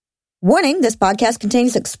Warning, this podcast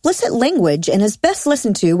contains explicit language and is best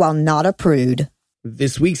listened to while not a prude.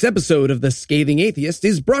 This week's episode of The Scathing Atheist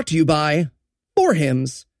is brought to you by 4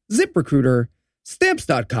 Hymns, ZipRecruiter,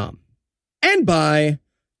 Stamps.com, and by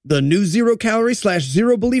the new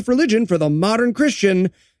zero-calorie/zero belief religion for the modern Christian,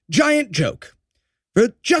 Giant Joke.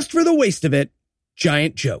 Just for the waste of it,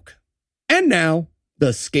 Giant Joke. And now,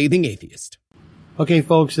 The Scathing Atheist. Okay,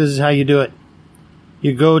 folks, this is how you do it.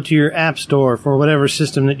 You go to your app store for whatever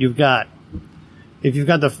system that you've got. If you've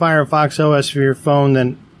got the Firefox OS for your phone,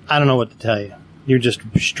 then I don't know what to tell you. You're just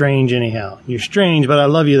strange anyhow. You're strange, but I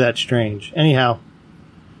love you that strange. Anyhow,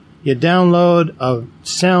 you download a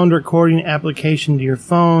sound recording application to your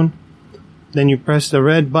phone, then you press the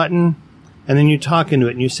red button, and then you talk into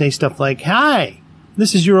it, and you say stuff like, "Hi,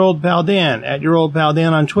 this is your old pal Dan, at your old pal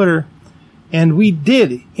Dan on Twitter, and we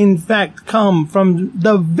did, in fact, come from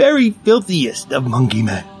the very filthiest of monkey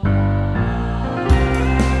men."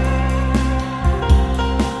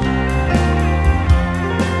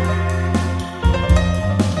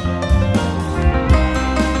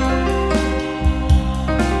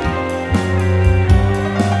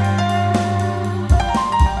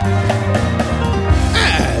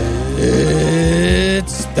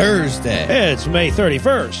 It's Thursday. It's May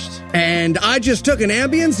 31st. And I just took an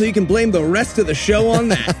Ambien, so you can blame the rest of the show on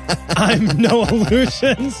that. I'm Noah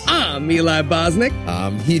Lutions. I'm Eli Bosnick.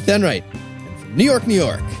 I'm Heath Enright. And from New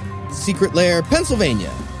York, Secret Lair, Pennsylvania,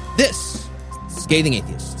 this is The Scathing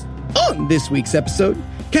Atheist. On this week's episode,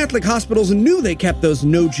 Catholic hospitals knew they kept those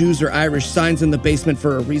no Jews or Irish signs in the basement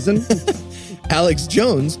for a reason. Alex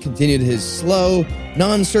Jones continued his slow,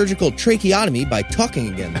 non-surgical tracheotomy by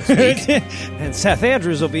talking again this week. And Seth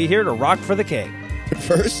Andrews will be here to rock for the king. But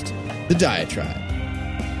first, the diatribe.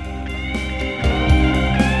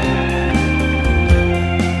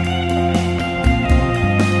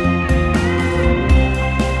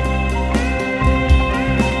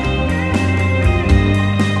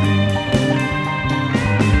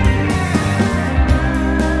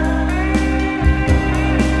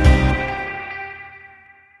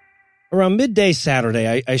 Around midday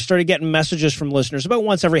Saturday, I started getting messages from listeners about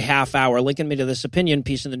once every half hour linking me to this opinion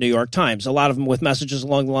piece in the New York Times. A lot of them with messages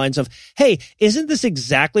along the lines of, "Hey, isn't this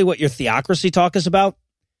exactly what your theocracy talk is about?"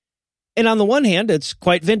 And on the one hand, it's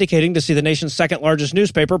quite vindicating to see the nation's second largest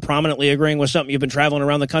newspaper prominently agreeing with something you've been traveling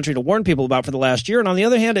around the country to warn people about for the last year. And on the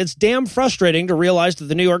other hand, it's damn frustrating to realize that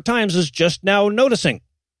the New York Times is just now noticing.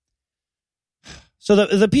 So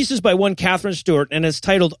the piece is by one Catherine Stewart, and it's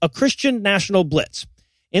titled "A Christian National Blitz."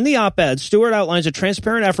 In the op-ed, Stewart outlines a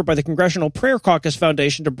transparent effort by the Congressional Prayer Caucus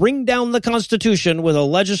Foundation to bring down the Constitution with a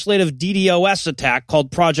legislative DDoS attack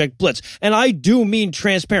called Project Blitz. And I do mean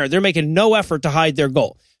transparent. They're making no effort to hide their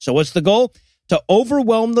goal. So what's the goal? To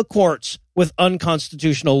overwhelm the courts with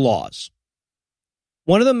unconstitutional laws.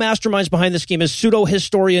 One of the masterminds behind the scheme is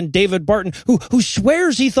pseudo-historian David Barton, who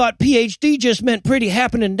swears he thought PhD just meant pretty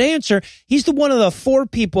happening dancer. He's one of the 4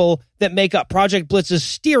 people that make up Project Blitz's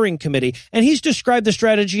steering committee, and he's described the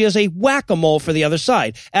strategy as a whack-a-mole for the other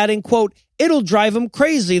side, adding, quote, "It'll drive them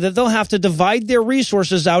crazy that they'll have to divide their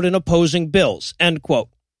resources out in opposing bills," end quote.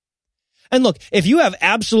 And look, if you have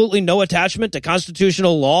absolutely no attachment to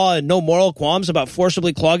constitutional law and no moral qualms about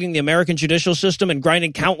forcibly clogging the American judicial system and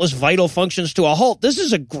grinding countless vital functions to a halt, this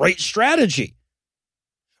is a great strategy.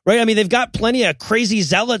 Right? I mean, they've got plenty of crazy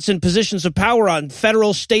zealots in positions of power on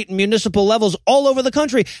federal, state, and municipal levels all over the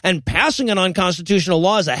country, and passing an unconstitutional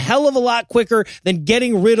law is a hell of a lot quicker than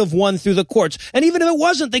getting rid of one through the courts. And even if it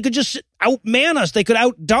wasn't, they could just outman us. They could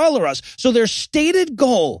outdollar us. So their stated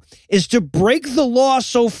goal is to break the law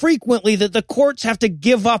so frequently that the courts have to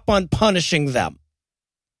give up on punishing them.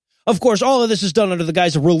 Of course, all of this is done under the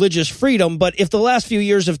guise of religious freedom, but if the last few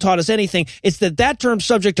years have taught us anything, it's that term's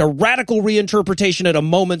subject to radical reinterpretation at a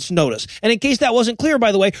moment's notice. And in case that wasn't clear,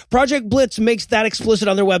 by the way, Project Blitz makes that explicit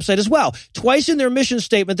on their website as well. Twice in their mission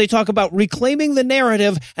statement, they talk about reclaiming the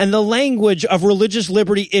narrative and the language of religious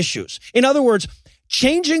liberty issues. In other words,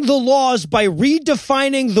 changing the laws by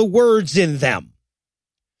redefining the words in them.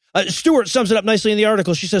 Stewart sums it up nicely in the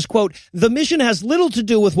article. She says, quote, "The mission has little to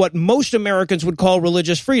do with what most Americans would call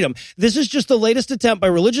religious freedom. This is just the latest attempt by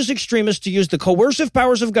religious extremists to use the coercive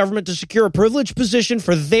powers of government to secure a privileged position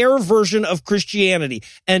for their version of Christianity,"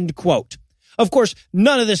 end quote. Of course,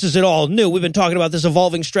 none of this is at all new. We've been talking about this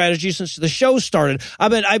evolving strategy since the show started.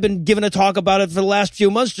 I've been giving a talk about it for the last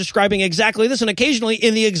few months, describing exactly this, and occasionally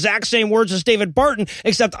in the exact same words as David Barton,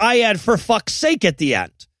 except I add "for fuck's sake" at the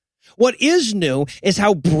end. What is new is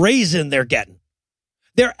how brazen they're getting.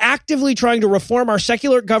 They're actively trying to reform our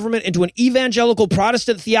secular government into an evangelical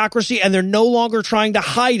Protestant theocracy, and they're no longer trying to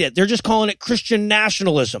hide it. They're just calling it Christian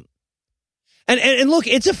nationalism. And look,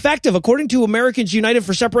 it's effective. According to Americans United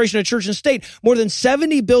for Separation of Church and State, more than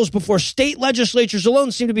 70 bills before state legislatures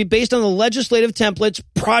alone seem to be based on the legislative templates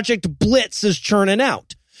Project Blitz is churning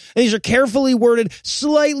out. And these are carefully worded,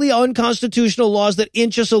 slightly unconstitutional laws that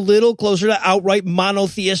inch us a little closer to outright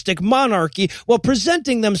monotheistic monarchy while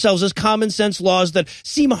presenting themselves as common sense laws that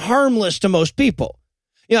seem harmless to most people.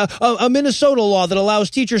 Yeah, a Minnesota law that allows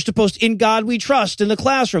teachers to post "In God We Trust" in the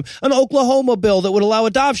classroom. An Oklahoma bill that would allow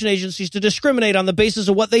adoption agencies to discriminate on the basis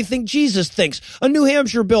of what they think Jesus thinks. A New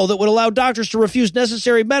Hampshire bill that would allow doctors to refuse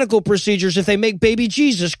necessary medical procedures if they make baby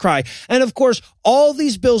Jesus cry. And of course, all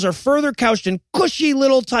these bills are further couched in cushy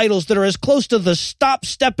little titles that are as close to the Stop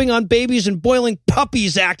Stepping on Babies and Boiling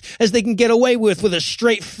Puppies Act as they can get away with a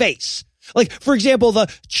straight face. Like, for example, the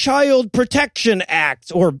Child Protection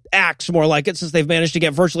Act, or acts more like it, since they've managed to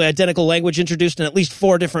get virtually identical language introduced in at least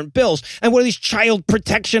 4 different bills. And what do these Child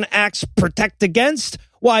Protection Acts protect against?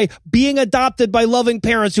 Why, being adopted by loving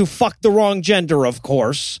parents who fucked the wrong gender, of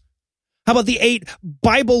course. How about the 8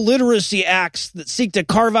 Bible literacy acts that seek to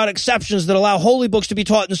carve out exceptions that allow holy books to be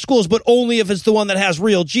taught in schools, but only if it's the one that has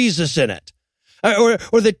real Jesus in it?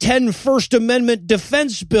 Or the 10 First Amendment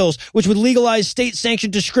defense bills, which would legalize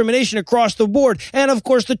state-sanctioned discrimination across the board. And, of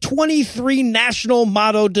course, the 23 National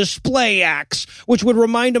Motto Display Acts, which would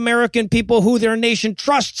remind American people who their nation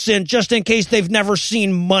trusts in just in case they've never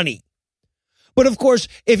seen money. But, of course,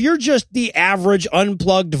 if you're just the average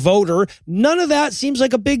unplugged voter, none of that seems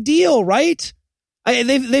like a big deal, right?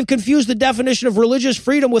 They've confused the definition of religious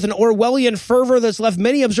freedom with an Orwellian fervor that's left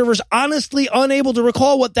many observers honestly unable to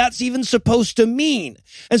recall what that's even supposed to mean.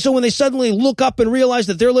 And so when they suddenly look up and realize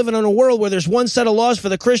that they're living in a world where there's one set of laws for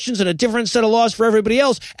the Christians and a different set of laws for everybody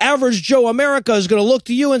else, average Joe America is going to look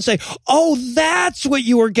to you and say, "Oh, that's what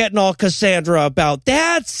you were getting all Cassandra about.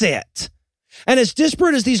 That's it." And as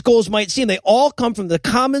disparate as these goals might seem, they all come from the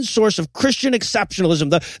common source of Christian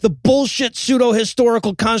exceptionalism, the bullshit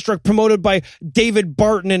pseudo-historical construct promoted by David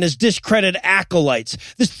Barton and his discredited acolytes.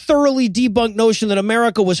 This thoroughly debunked notion that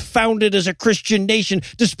America was founded as a Christian nation,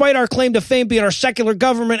 despite our claim to fame being our secular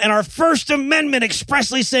government and our First Amendment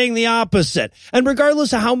expressly saying the opposite. And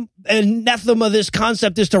regardless of how anathema this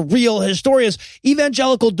concept is to real historians,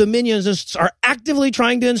 evangelical dominionists are actively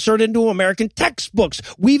trying to insert it into American textbooks,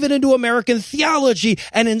 weave it into American theology,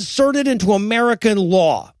 and insert it into American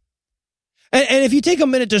law. And if you take a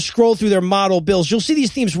minute to scroll through their model bills, you'll see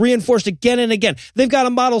these themes reinforced again and again. They've got a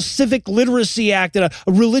model Civic Literacy Act and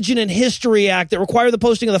a Religion and History Act that require the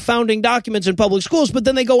posting of the founding documents in public schools, but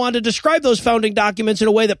then they go on to describe those founding documents in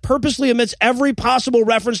a way that purposely omits every possible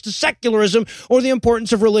reference to secularism or the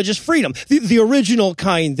importance of religious freedom. The original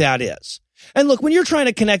kind, that is. And look, when you're trying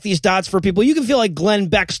to connect these dots for people, you can feel like Glenn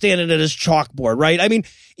Beck standing at his chalkboard, right? I mean,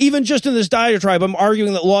 even just in this diatribe, I'm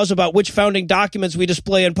arguing that laws about which founding documents we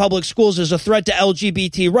display in public schools is a threat to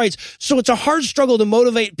LGBT rights. So it's a hard struggle to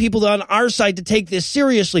motivate people on our side to take this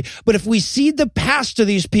seriously. But if we cede the past to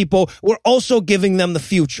these people, we're also giving them the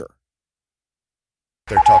future.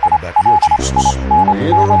 They're talking about your Jesus. We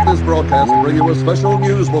interrupt this broadcast and bring you a special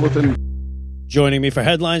news bulletin. Joining me for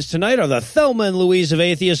headlines tonight are the Thelma and Louise of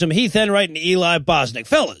atheism, Heath Enright and Eli Bosnick.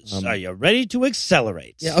 Fellas, are you ready to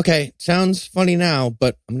accelerate? Yeah, okay. Sounds funny now,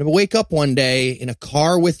 but I'm going to wake up one day in a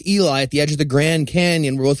car with Eli at the edge of the Grand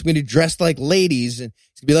Canyon. We're both going to be dressed like ladies. And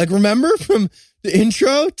he's going to be like, remember from the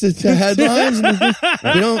intro to headlines?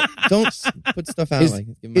 don't put stuff out.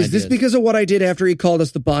 Is this because of what I did after he called us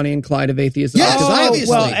the Bonnie and Clyde of atheism? Yes, obviously.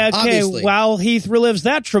 Well, okay, obviously. While Heath relives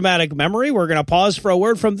that traumatic memory, we're going to pause for a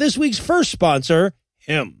word from this week's first sponsor,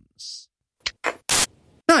 Hymns.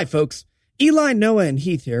 Hi, folks. Eli, Noah, and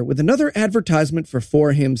Heath here with another advertisement for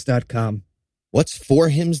 4hymns.com. What's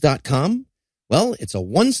 4hymns.com? Well, it's a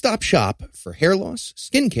one-stop shop for hair loss,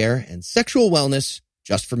 skincare, and sexual wellness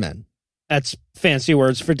just for men. That's fancy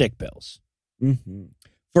words for dick pills. Mm-hmm.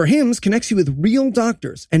 For Hymns connects you with real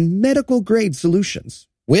doctors and medical-grade solutions.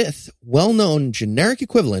 With well-known generic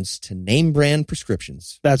equivalents to name-brand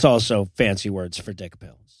prescriptions. That's also fancy words for dick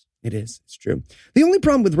pills. It is. It's true. The only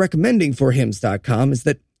problem with recommending 4hymns.com is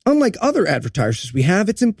that, unlike other advertisers we have,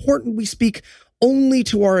 it's important we speak only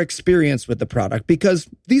to our experience with the product because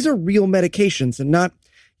these are real medications and not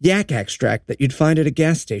yak extract that you'd find at a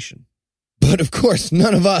gas station. But of course,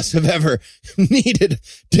 none of us have ever needed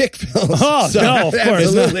dick pills. Oh, so no, of course.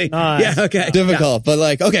 Absolutely. Yeah, okay. Difficult, but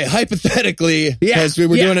like, okay, hypothetically, because we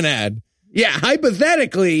were doing an ad. Yeah,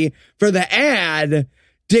 hypothetically, for the ad,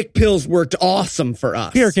 dick pills worked awesome for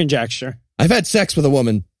us. Pure conjecture. I've had sex with a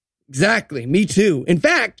woman. Exactly, me too. In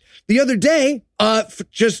fact, the other day,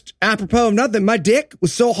 just apropos of nothing, my dick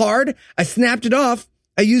was so hard, I snapped it off,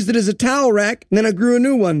 I used it as a towel rack, and then I grew a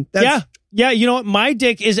new one. That's Yeah, you know what? My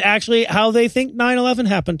dick is actually how they think 9/11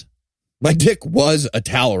 happened. My dick was a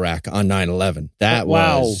towel rack on 9/11. That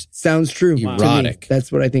was Sounds true. erotic.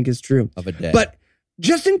 That's what I think is true. Of a day. But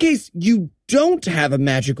just in case you don't have a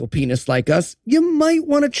magical penis like us, you might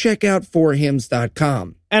want to check out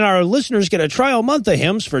forhims.com. And our listeners get a trial month of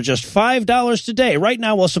Hims for just $5 today, right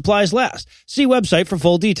now while supplies last. See website for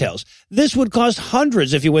full details. This would cost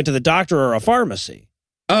hundreds if you went to the doctor or a pharmacy.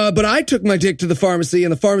 But I took my dick to the pharmacy,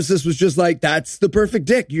 and the pharmacist was just like, that's the perfect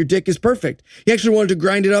dick. Your dick is perfect. He actually wanted to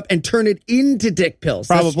grind it up and turn it into dick pills.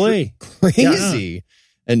 Probably. Crazy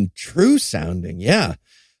and true sounding. Yeah.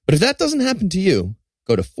 But if that doesn't happen to you,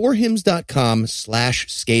 go to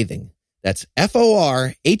forhims.com/scathing. That's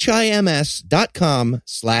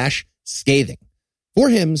forhims.com/scathing.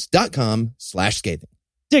 forhims.com/scathing.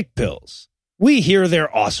 Dick pills. We hear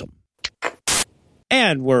they're awesome.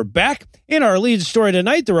 And we're back. In our lead story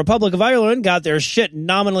tonight, the Republic of Ireland got their shit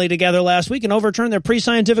nominally together last week and overturned their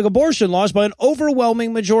pre-scientific abortion laws by an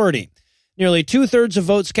overwhelming majority. Nearly 2/3 of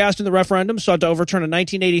votes cast in the referendum sought to overturn a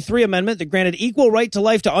 1983 amendment that granted equal right to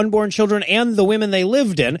life to unborn children and the women they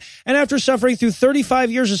lived in. And after suffering through 35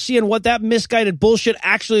 years of seeing what that misguided bullshit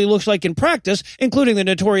actually looks like in practice, including the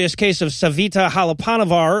notorious case of Savita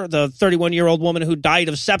Halappanavar, the 31-year-old woman who died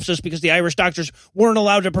of sepsis because the Irish doctors weren't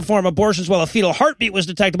allowed to perform abortions while a fetal heartbeat was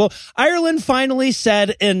detectable, Ireland finally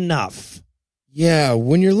said enough. Yeah,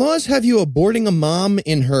 when your laws have you aborting a mom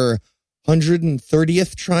in her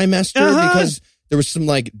 130th trimester because there was some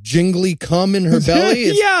like jingly cum in her belly,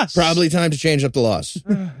 it's Yes. probably time to change up the laws.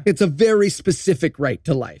 It's a very specific right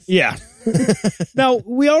to life. Yeah. Now,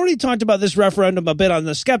 we already talked about this referendum a bit on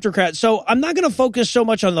the Skeptocrat, so I'm not going to focus so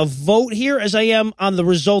much on the vote here as I am on the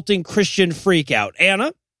resulting Christian freakout.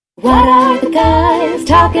 Anna? What are the guys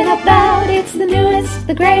talking about? It's the newest,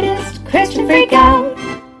 the greatest Christian freakout.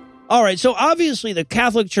 All right, so obviously the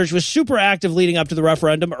Catholic Church was super active leading up to the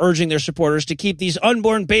referendum, urging their supporters to keep these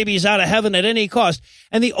unborn babies out of heaven at any cost.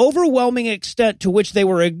 And the overwhelming extent to which they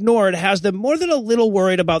were ignored has them more than a little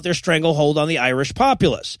worried about their stranglehold on the Irish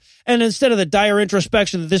populace. And instead of the dire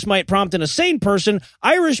introspection that this might prompt in a sane person,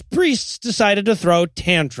 Irish priests decided to throw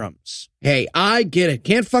tantrums. Hey, I get it.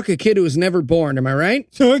 Can't fuck a kid who was never born, am I right?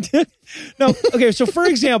 No, okay, so for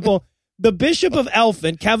example, the Bishop of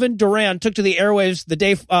Elphin, Kevin Duran, took to the airwaves the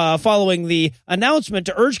day following the announcement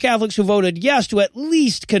to urge Catholics who voted yes to at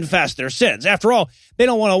least confess their sins. After all, they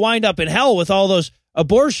don't want to wind up in hell with all those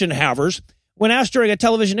abortion havers. When asked during a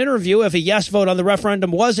television interview if a yes vote on the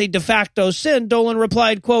referendum was a de facto sin, Dolan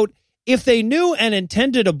replied, quote, "If they knew and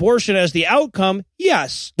intended abortion as the outcome,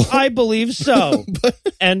 yes, I believe so."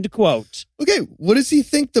 End quote. Okay, what does he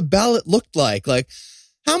think the ballot looked like? Like,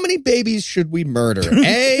 how many babies should we murder?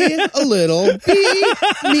 A little. B,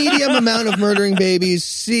 medium amount of murdering babies.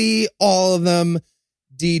 C, all of them.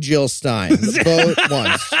 D, Jill Stein. Vote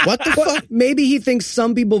once. What the fuck? Maybe he thinks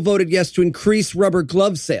some people voted yes to increase rubber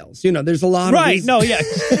glove sales. You know, there's a lot of these. No, yeah,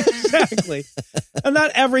 exactly. And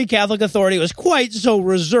not every Catholic authority was quite so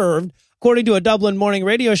reserved. According to a Dublin morning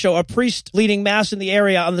radio show, a priest leading mass in the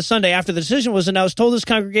area on the Sunday after the decision was announced told his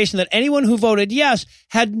congregation that anyone who voted yes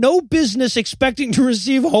had no business expecting to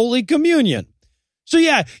receive Holy Communion. So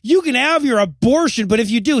yeah, you can have your abortion, but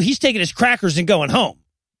if you do, he's taking his crackers and going home.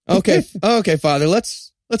 Okay, Father,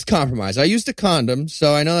 let's compromise. I used a condom,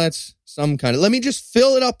 so I know that's some kind of... Let me just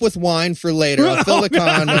fill it up with wine for later. I'll fill the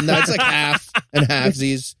condom. That's like half and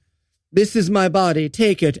halvesies. This is my body.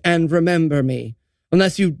 Take it and remember me.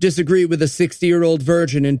 Unless you disagree with a 60-year-old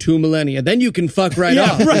virgin in 2 millennia, then you can fuck right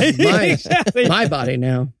off. Right. This is my body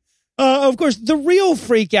now. Of course, the real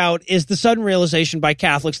freak out is the sudden realization by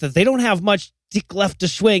Catholics that they don't have much dick left to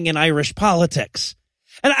swing in Irish politics.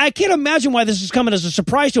 And I can't imagine why this is coming as a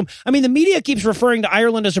surprise to them. I mean, the media keeps referring to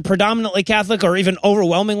Ireland as a predominantly Catholic or even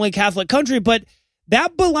overwhelmingly Catholic country, but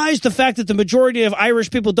that belies the fact that the majority of Irish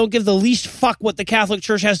people don't give the least fuck what the Catholic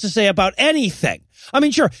Church has to say about anything. I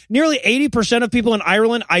mean, sure, nearly 80% of people in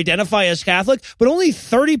Ireland identify as Catholic, but only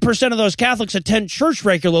 30% of those Catholics attend church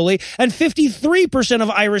regularly, and 53%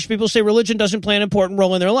 of Irish people say religion doesn't play an important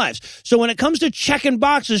role in their lives. So when it comes to checking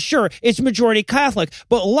boxes, sure, it's majority Catholic,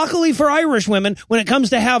 but luckily for Irish women, when it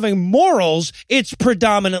comes to having morals, it's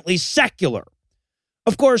predominantly secular.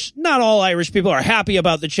 Of course, not all Irish people are happy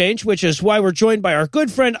about the change, which is why we're joined by our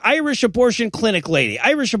good friend, Irish Abortion Clinic Lady.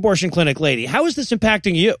 Irish Abortion Clinic Lady, how is this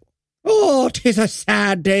impacting you? Oh, 'tis a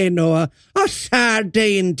sad day, Noah. A sad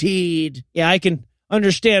day indeed. Yeah, I can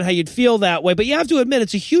understand how you'd feel that way, but you have to admit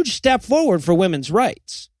it's a huge step forward for women's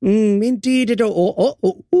rights. Indeed it.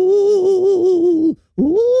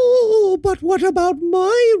 But what about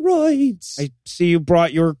my rights? I see you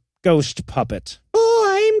brought your ghost puppet.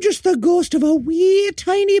 Oh, I'm just the ghost of a wee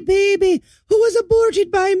tiny baby who was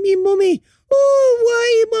aborted by me mummy. Oh,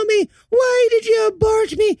 why, mummy? Why did you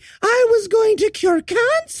abort me? I was going to cure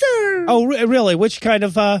cancer. Oh, really? Which kind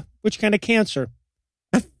of cancer?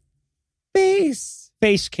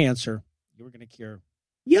 Face cancer. You were going to cure.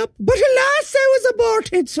 Yep, but alas, I was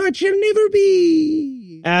aborted, so it shall never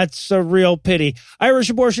be. That's a real pity.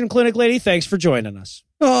 Irish Abortion Clinic lady, thanks for joining us.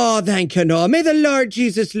 Oh, thank you, no. May the Lord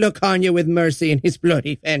Jesus look on you with mercy and his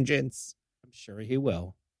bloody vengeance. I'm sure he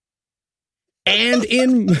will.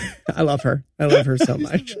 And I love her. I love her so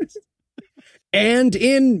much. And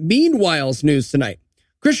in Meanwhile's news tonight,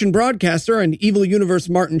 Christian broadcaster and Evil Universe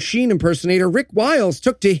Martin Sheen impersonator Rick Wiles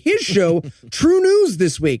took to his show True News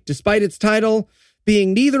this week, despite its title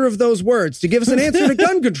being neither of those words, to give us an answer to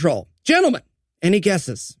gun control. Gentlemen, any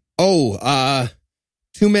guesses? Oh,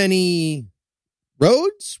 too many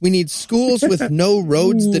roads? We need schools with no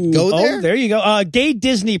roads that go there? Oh, there you go. Gay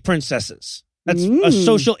Disney princesses. That's a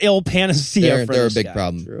social ill panacea for They're a this big guy.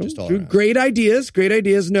 problem. True. Just all True. around. Great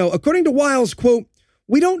ideas. No. According to Wiles, quote,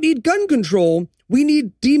 we don't need gun control. We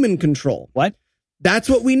need demon control. What? That's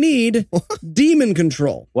what we need. Demon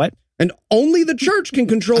control. What? And only the church can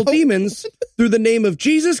control demons through the name of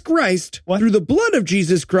Jesus Christ, through the blood of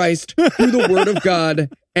Jesus Christ, through the word of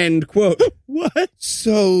God, end quote. What?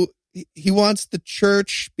 So he wants the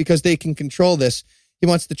church, because they can control this, he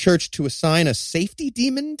wants the church to assign a safety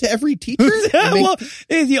demon to every teacher? Well,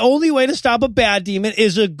 the only way to stop a bad demon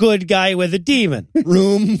is a good guy with a demon.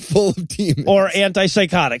 Room full of demons. Or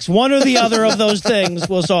antipsychotics. One or the other of those things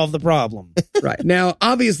will solve the problem. Right. Now,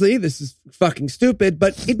 obviously, this is fucking stupid,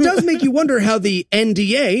 but it does make you wonder how the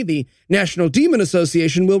NDA, the National Demon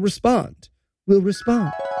Association, will respond.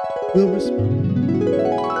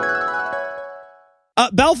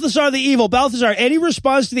 Balthazar the Evil. Balthazar, any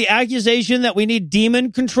response to the accusation that we need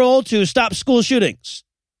demon control to stop school shootings?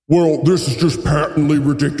 Well, this is just patently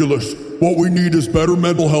ridiculous. What we need is better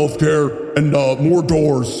mental health care and more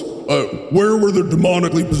doors. Where were the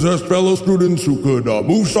demonically possessed fellow students who could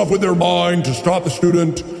move stuff with their mind to stop the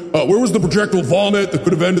student? Where was the projectile vomit that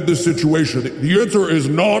could have ended this situation? The answer is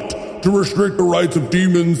not to restrict the rights of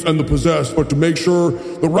demons and the possessed, but to make sure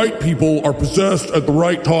the right people are possessed at the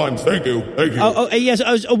right times. Thank you.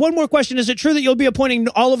 Yes. One more question. Is it true that you'll be appointing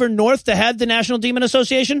Oliver North to head the National Demon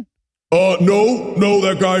Association? No,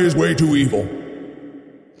 that guy is way too evil.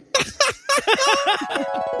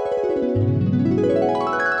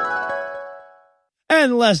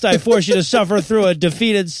 And lest I force you to suffer through a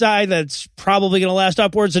defeated side that's probably going to last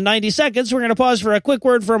upwards of 90 seconds, we're going to pause for a quick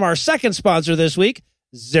word from our second sponsor this week,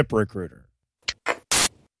 ZipRecruiter. All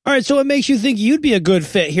right, so what makes you think you'd be a good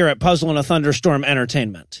fit here at Puzzle in a Thunderstorm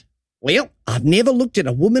Entertainment? Well, I've never looked at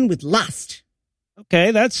a woman with lust.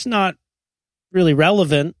 Okay, that's not really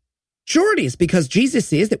relevant. Sure it is, because Jesus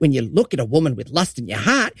says that when you look at a woman with lust in your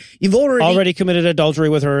heart, you've already committed adultery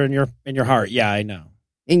with her in your heart. Yeah, I know.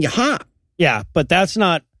 In your heart. Yeah, but that's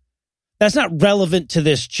not relevant to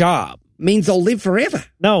this job. Means I'll live forever.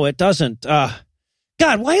 No, it doesn't. God,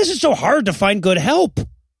 why is it so hard to find good help?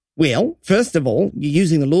 Well, first of all, you're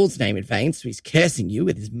using the Lord's name in vain, so he's cursing you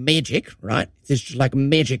with his magic, right? It's just like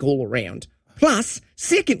magic all around. Plus,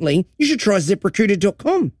 secondly, you should try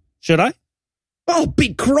ZipRecruiter.com. Should I? Oh,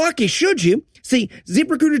 big crikey, should you? See,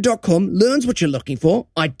 ZipRecruiter.com learns what you're looking for,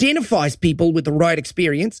 identifies people with the right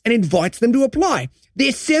experience, and invites them to apply.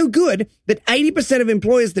 They're so good that 80% of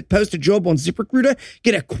employers that post a job on ZipRecruiter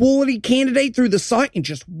get a quality candidate through the site in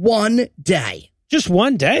just one day. Just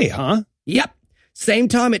one day, huh? Yep. Same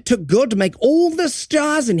time it took God to make all the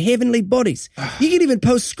stars and heavenly bodies. You can even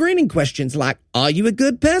post screening questions like, are you a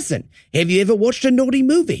good person? Have you ever watched a naughty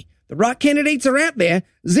movie? The right candidates are out there.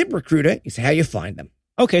 ZipRecruiter is how you find them.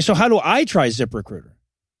 Okay, so how do I try ZipRecruiter?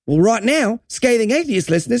 Well, right now, Scathing Atheist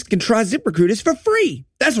listeners can try ZipRecruiters for free.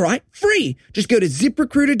 That's right, free. Just go to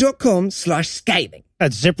ZipRecruiter.com/scathing.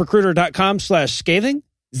 That's ZipRecruiter.com/scathing?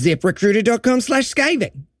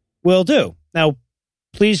 ZipRecruiter.com/scathing. Will do. Now,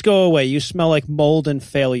 please go away. You smell like mold and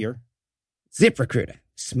failure. ZipRecruiter,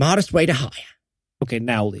 smartest way to hire. Okay,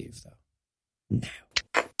 now leave, though. No.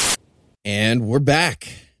 And we're back.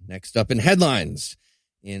 Next up in headlines.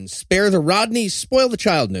 In Spare the Rodney, Spoil the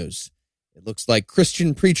Child news. It looks like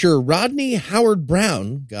Christian preacher Rodney Howard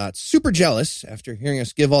Brown got super jealous after hearing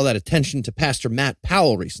us give all that attention to Pastor Matt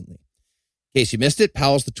Powell recently. In case you missed it,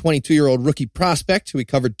 Powell's the 22-year-old rookie prospect who we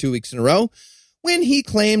covered 2 weeks in a row when he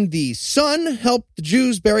claimed the sun helped the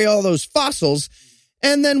Jews bury all those fossils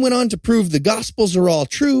and then went on to prove the Gospels are all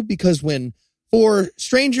true because when 4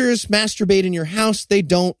 strangers masturbate in your house, they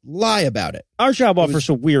don't lie about it. Our job offers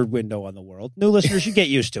a weird window on the world. New listeners, you get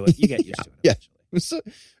used to it. You get used to it. Yeah. It's a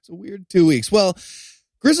weird 2 weeks. Well,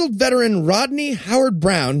 grizzled veteran Rodney Howard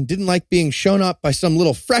Brown didn't like being shown up by some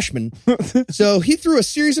little freshman, so he threw a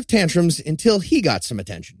series of tantrums until he got some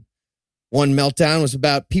attention. One meltdown was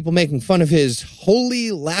about people making fun of his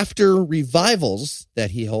holy laughter revivals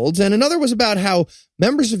that he holds, and another was about how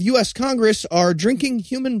members of U.S. Congress are drinking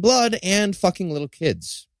human blood and fucking little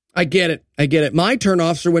kids. I get it. My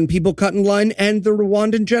turnoffs are when people cut in line and the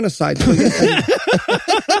Rwandan genocide.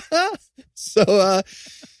 So,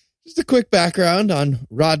 just a quick background on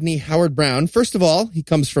Rodney Howard Brown. First of all, he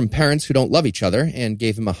comes from parents who don't love each other and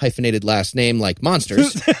gave him a hyphenated last name like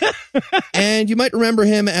monsters. And you might remember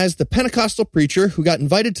him as the Pentecostal preacher who got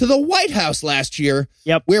invited to the White House last year,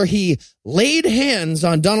 where he laid hands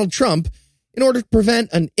on Donald Trump in order to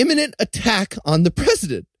prevent an imminent attack on the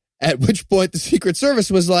president. At which point the Secret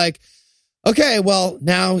Service was like, okay, well,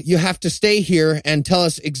 now you have to stay here and tell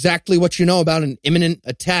us exactly what you know about an imminent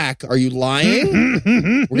attack. Are you lying?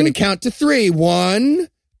 We're going to count to 3. 1,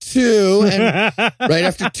 2. And right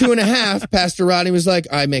after 2.5, Pastor Rodney was like,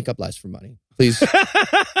 I make up lies for money. Please.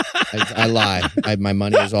 I lie. My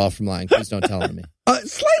money is all from lying. Please don't tell on me.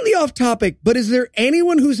 Slightly off topic, but is there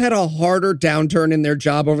anyone who's had a harder downturn in their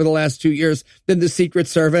job over the last 2 years than the Secret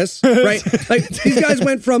Service? Right? Like, these guys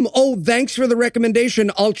went from, oh, thanks for the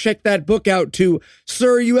recommendation, I'll check that book out, to,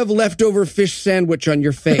 sir, you have leftover fish sandwich on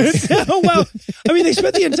your face. Well, I mean, they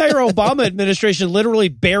spent the entire Obama administration literally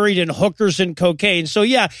buried in hookers and cocaine. So,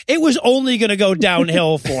 yeah, it was only going to go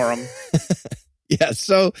downhill for them. Yeah,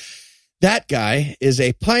 so that guy is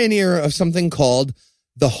a pioneer of something called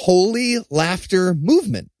the Holy Laughter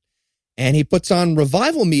Movement. And he puts on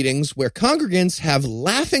revival meetings where congregants have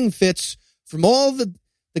laughing fits from all the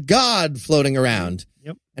God floating around.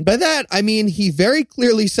 Yep. And by that, I mean he very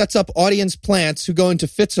clearly sets up audience plants who go into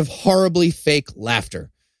fits of horribly fake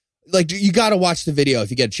laughter. Like, you got to watch the video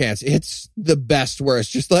if you get a chance. It's the best where it's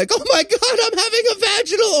just like, oh my God, I'm having a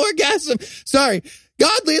vaginal orgasm. Sorry.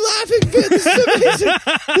 Godly laughing fit. This is amazing.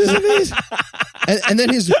 This is amazing. And then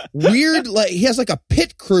his weird, like, he has like a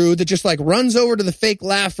pit crew that just like runs over to the fake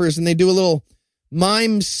laughers and they do a little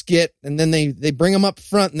mime skit and then they bring them up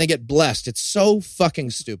front and they get blessed. It's so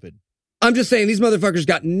fucking stupid. I'm just saying, these motherfuckers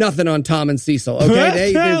got nothing on Tom and Cecil,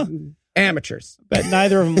 okay? They're amateurs. But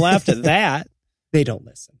neither of them laughed at that. They don't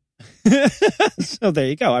listen. So there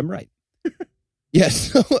you go. I'm right.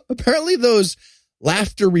 Yes. So apparently those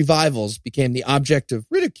laughter revivals became the object of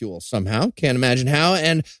ridicule somehow. Can't imagine how.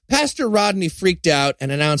 And Pastor Rodney freaked out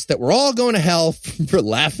and announced that we're all going to hell for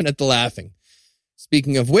laughing at the laughing.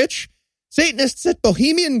 Speaking of which, Satanists at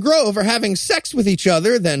Bohemian Grove are having sex with each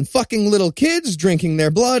other, then fucking little kids, drinking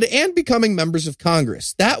their blood, and becoming members of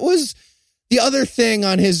Congress. That was the other thing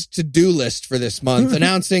on his to-do list for this month,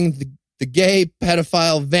 announcing the gay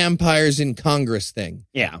pedophile vampires in Congress thing.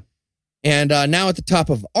 Yeah. And now at the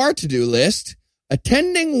top of our to-do list,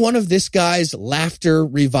 attending one of this guy's laughter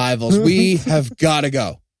revivals. We have got to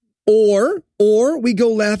go. Or we go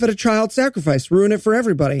laugh at a child sacrifice, ruin it for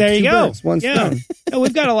everybody. There you go. Birds, one stone. Yeah,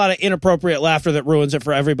 we've got a lot of inappropriate laughter that ruins it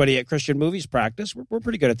for everybody at Christian Movies Practice. We're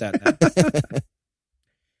pretty good at that now.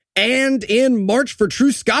 And in March for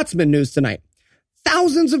True Scotsman news tonight,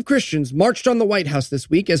 thousands of Christians marched on the White House this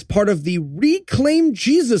week as part of the Reclaim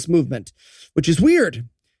Jesus movement, which is weird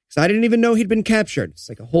because I didn't even know he'd been captured. It's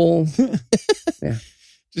like a whole... Yeah.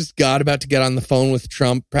 Just God about to get on the phone with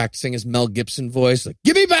Trump, practicing his Mel Gibson voice. Like,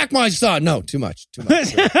 give me back my son. No, too much. Give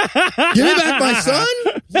me back my son,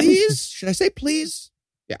 please. Should I say please?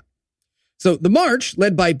 Yeah. So the march,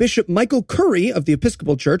 led by Bishop Michael Curry of the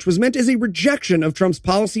Episcopal Church, was meant as a rejection of Trump's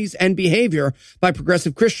policies and behavior by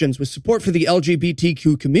progressive Christians, with support for the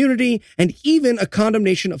LGBTQ community and even a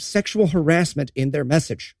condemnation of sexual harassment in their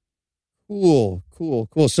message. Cool.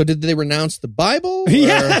 So did they renounce the Bible?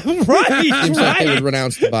 Yeah, right. Seems like they would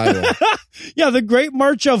renounce the Bible. Yeah, the great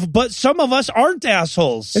march of, but some of us aren't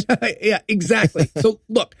assholes. Yeah, exactly. So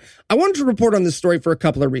look, I wanted to report on this story for a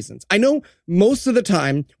couple of reasons. I know most of the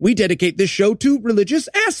time we dedicate this show to religious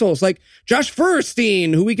assholes like Josh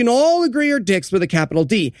Furstein, who we can all agree are dicks with a capital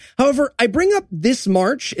D. However, I bring up this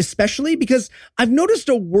march especially because I've noticed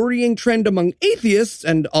a worrying trend among atheists,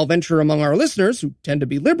 and I'll venture among our listeners, who tend to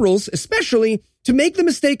be liberals, especially, to make the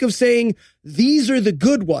mistake of saying, these are the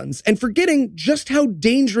good ones, and forgetting just how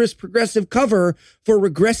dangerous progressive cover for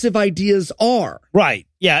regressive ideas are. Right.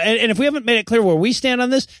 Yeah. And if we haven't made it clear where we stand on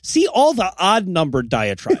this, see all the odd numbered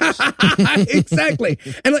diatribes. Exactly.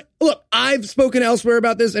 And like, look, I've spoken elsewhere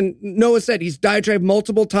about this, and Noah said he's diatribed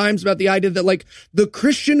multiple times about the idea that, like, the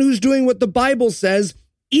Christian who's doing what the Bible says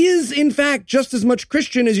is, in fact, just as much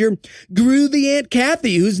Christian as your groovy Aunt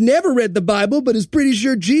Kathy, who's never read the Bible but is pretty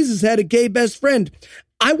sure Jesus had a gay best friend.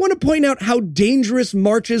 I want to point out how dangerous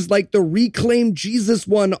marches like the Reclaim Jesus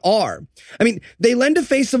one are. I mean, they lend a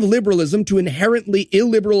face of liberalism to inherently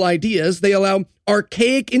illiberal ideas. They allow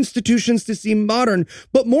archaic institutions to seem modern.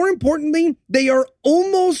 But more importantly, they are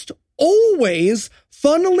almost always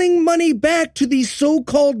funneling money back to these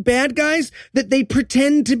so-called bad guys that they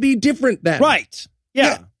pretend to be different than. Right.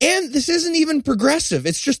 Yeah. And this isn't even progressive.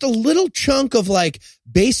 It's just a little chunk of like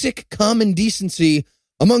basic common decency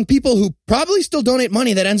among people who probably still donate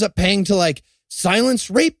money that ends up paying to like silence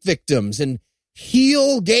rape victims and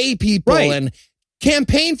heal gay people and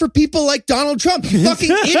campaign for people like Donald Trump. You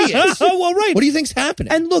fucking idiots. Well, right. What do you think's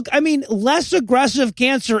happening? And look, I mean, less aggressive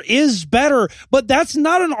cancer is better, but that's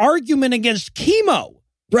not an argument against chemo.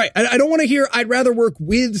 Right. I don't want to hear, I'd rather work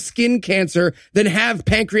with skin cancer than have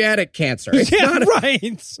pancreatic cancer. It's not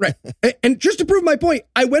right. And just to prove my point,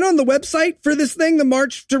 I went on the website for this thing, the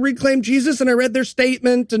March to Reclaim Jesus, and I read their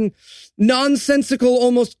statement and nonsensical,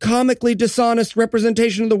 almost comically dishonest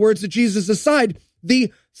representation of the words of Jesus aside.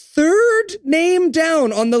 The third name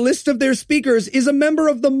down on the list of their speakers is a member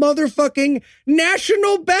of the motherfucking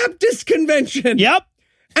National Baptist Convention. Yep.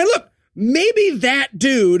 And look, maybe that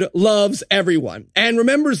dude loves everyone and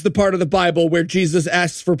remembers the part of the Bible where Jesus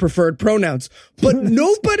asks for preferred pronouns. But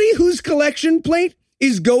nobody whose collection plate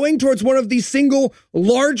is going towards one of the single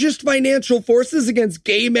largest financial forces against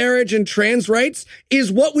gay marriage and trans rights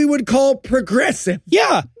is what we would call progressive.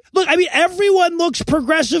 Yeah. Look, I mean, everyone looks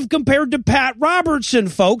progressive compared to Pat Robertson,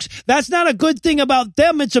 folks. That's not a good thing about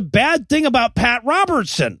them. It's a bad thing about Pat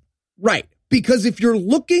Robertson. Right. Because if you're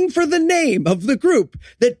looking for the name of the group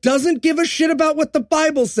that doesn't give a shit about what the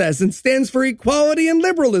Bible says and stands for equality and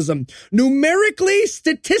liberalism, numerically,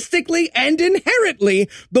 statistically, and inherently,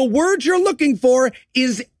 the word you're looking for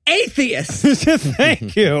is atheist.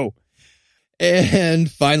 Thank you.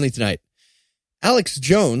 And finally tonight, Alex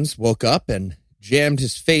Jones woke up and jammed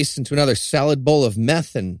his face into another salad bowl of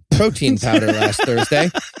meth and protein powder last Thursday,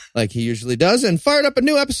 like he usually does, and fired up a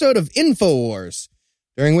new episode of InfoWars,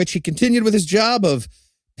 during which he continued with his job of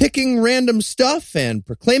picking random stuff and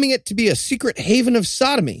proclaiming it to be a secret haven of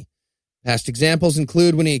sodomy. Past examples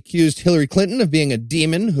include when he accused Hillary Clinton of being a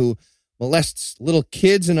demon who molests little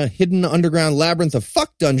kids in a hidden underground labyrinth of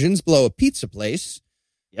fuck dungeons below a pizza place.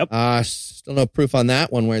 Yep. Still no proof on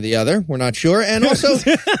that one way or the other. We're not sure. And also,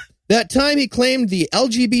 that time he claimed the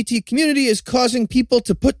LGBT community is causing people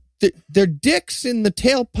to put their dicks in the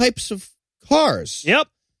tailpipes of cars. Yep.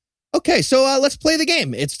 Okay, so let's play the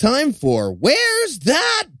game. It's time for Where's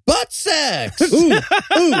That Butt Sex? Ooh,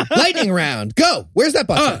 lightning round. Go. Where's that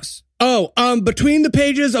butt sex? Between the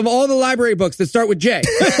pages of all the library books that start with J.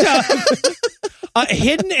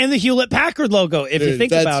 Hidden in the Hewlett-Packard logo, if you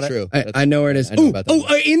think about true. it. I know where it is. In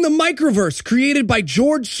the microverse created by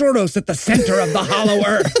George Soros at the center of the hollow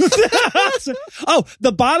earth.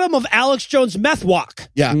 The bottom of Alex Jones' meth walk.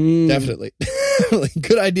 Yeah, definitely.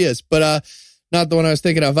 Good ideas, but not the one I was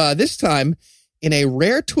thinking of. This time, in a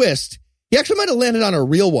rare twist, he actually might have landed on a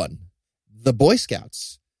real one. The Boy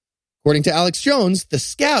Scouts. According to Alex Jones, the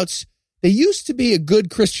Scouts, they used to be a good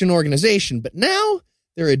Christian organization, but now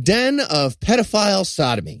they're a den of pedophile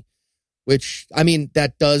sodomy, which, I mean,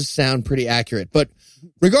 that does sound pretty accurate. But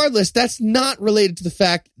regardless, that's not related to the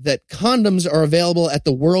fact that condoms are available at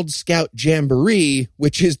the World Scout Jamboree,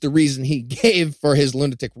 which is the reason he gave for his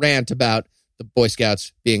lunatic rant about the Boy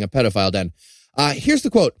Scouts being a pedophile den. Here's the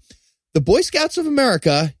quote. The Boy Scouts of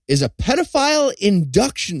America is a pedophile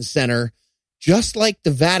induction center, just like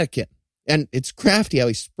the Vatican. And it's crafty how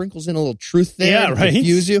he sprinkles in a little truth there to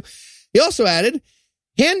confuse you. He also added,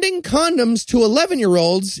 handing condoms to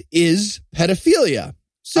 11-year-olds is pedophilia.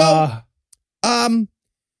 So,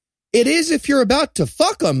 it is if you're about to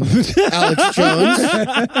fuck them, Alex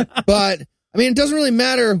Jones. But, I mean, it doesn't really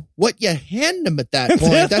matter what you hand them at that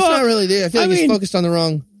point. That's not really there. I feel like he's focused on the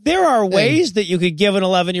wrong There are ways that you could give an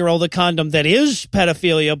 11-year-old a condom that is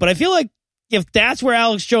pedophilia, but I feel like if that's where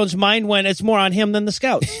Alex Jones' mind went, it's more on him than the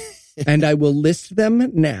Scouts. And I will list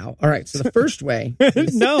them now. All right, so the first way.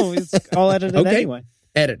 No, it's all edited anyway.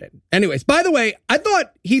 Edited. Anyways, by the way, I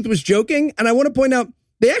thought Heath was joking, and I want to point out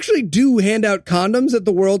they actually do hand out condoms at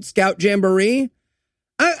the World Scout Jamboree.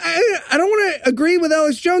 I don't want to agree with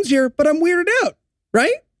Alex Jones here, but I'm weirded out,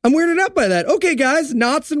 right? I'm weirded out by that. Okay, guys,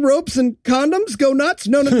 knots and ropes and condoms, go nuts.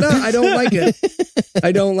 No, I don't like it.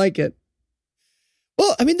 I don't like it.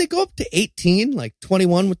 Well, I mean, they go up to 18, like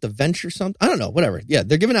 21 with the venture something. I don't know, whatever. Yeah,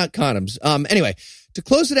 they're giving out condoms. Anyway, to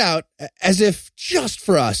close it out, as if just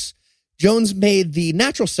for us, Jones made the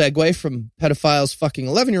natural segue from pedophiles fucking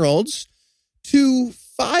 11-year-olds to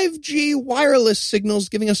 5G wireless signals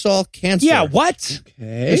giving us all cancer. Yeah, what?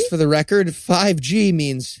 Okay. Just for the record, 5G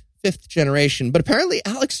means fifth generation, but apparently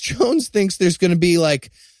Alex Jones thinks there's going to be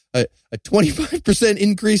like a 25%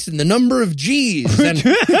 increase in the number of G's, and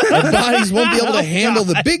our bodies won't be able to handle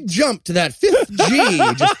the big jump to that fifth G,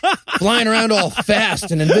 just flying around all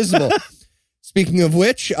fast and invisible. Speaking of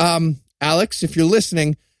which, Alex, if you're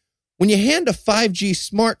listening, when you hand a 5G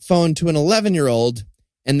smartphone to an 11-year-old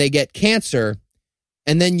and they get cancer,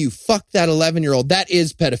 and then you fuck that 11-year-old, that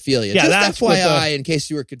is pedophilia. Yeah, just that's FYI, in case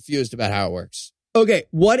you were confused about how it works. Okay,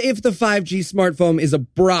 what if the 5G smartphone is a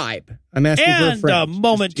bribe? I'm asking for a And friend. a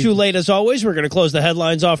moment too late, as always. We're going to close the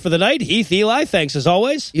headlines off for the night. Heath, Eli, thanks as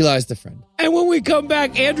always. Eli's the friend. And when we come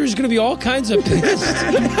back, Andrew's going to be all kinds of pissed.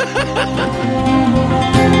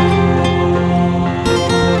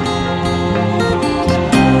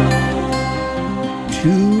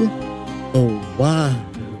 Wow.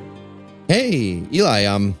 Hey,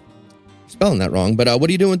 Eli, spelling that wrong, but what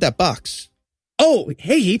are you doing with that box? Oh,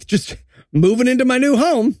 hey, Heath, just moving into my new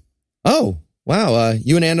home. Oh, wow.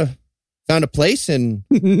 You and Anna found a place in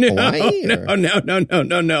Hawaii?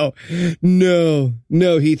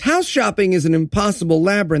 No, Heath. House shopping is an impossible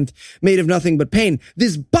labyrinth made of nothing but pain.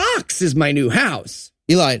 This box is my new house.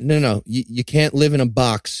 Eli, no. You can't live in a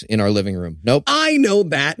box in our living room. Nope. I know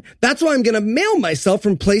that. That's why I'm going to mail myself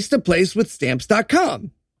from place to place with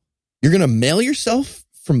Stamps.com. You're going to mail yourself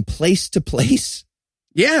from place to place?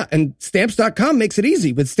 Yeah, and Stamps.com makes it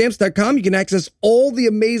easy. With Stamps.com, you can access all the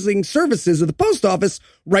amazing services of the post office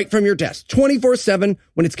right from your desk, 24/7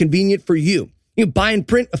 when it's convenient for you. You can buy and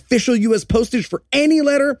print official U.S. postage for any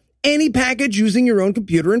letter, any package using your own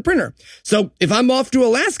computer and printer. So if I'm off to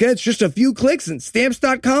Alaska, it's just a few clicks and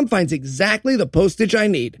Stamps.com finds exactly the postage I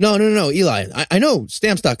need. No, Eli. I know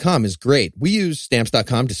Stamps.com is great. We use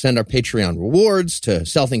Stamps.com to send our Patreon rewards, to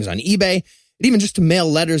sell things on eBay, and even just to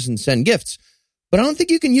mail letters and send gifts. But I don't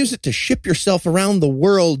think you can use it to ship yourself around the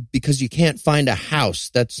world because you can't find a house.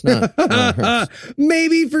 That's not how it works.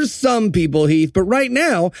 Maybe for some people, Heath, but right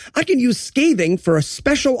now, I can use Scathing for a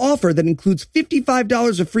special offer that includes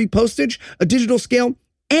 $55 of free postage, a digital scale,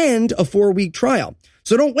 and a 4-week trial.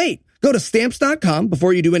 So don't wait. Go to Stamps.com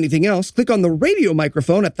before you do anything else. Click on the radio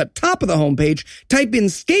microphone at the top of the homepage. Type in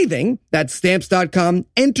Scathing. That's Stamps.com.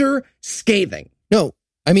 Enter Scathing. No,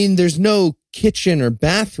 I mean, there's no kitchen or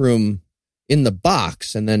bathroom in the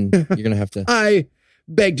box, and then you're going to have to... I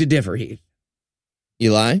beg to differ, Heath.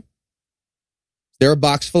 Eli, is there a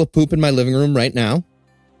box full of poop in my living room right now?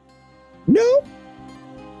 No.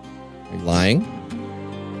 Are you lying?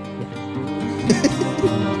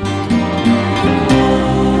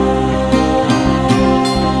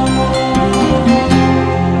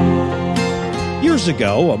 Years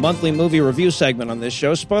ago, a monthly movie review segment on this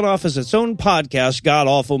show spun off as its own podcast, God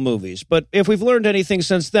Awful Movies. But if we've learned anything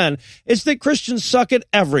since then, it's that Christians suck at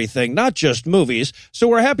everything, not just movies. So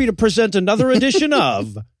we're happy to present another edition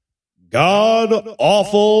of God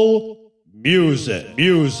Awful Music.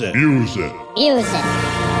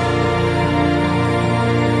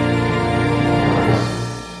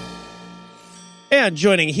 And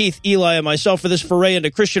joining Heath, Eli, and myself for this foray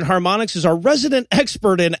into Christian harmonics is our resident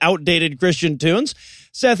expert in outdated Christian tunes.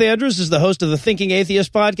 Seth Andrews is the host of the Thinking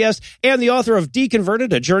Atheist podcast and the author of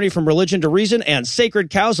Deconverted, A Journey from Religion to Reason, and Sacred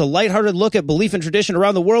Cows, a lighthearted look at belief and tradition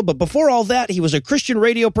around the world. But before all that, he was a Christian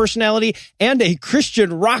radio personality and a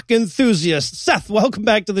Christian rock enthusiast. Seth, welcome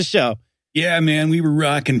back to the show. Yeah, man, we were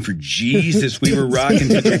rocking for Jesus. We were rocking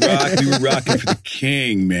for the rock. We were rocking for the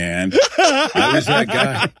king, man. I was that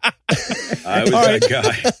guy.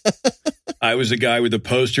 I was a guy with the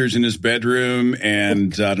posters in his bedroom,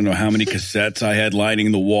 and I don't know how many cassettes I had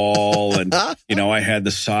lining the wall, and I had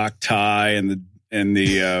the sock tie and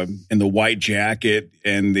the white jacket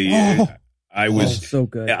and the. I was so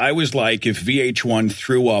good. I was like if VH1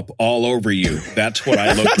 threw up all over you. That's what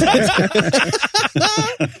I looked like.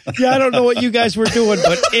 Yeah, I don't know what you guys were doing,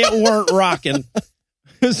 but it weren't rocking.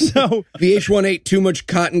 So VH1 ate too much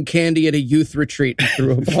cotton candy at a youth retreat and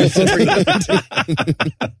threw up all over you.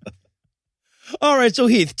 All right, so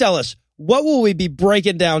Heath, tell us, what will we be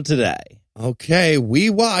breaking down today? Okay, we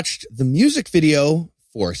watched the music video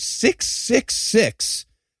for 666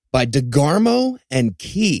 by DeGarmo and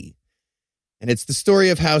Key. And it's the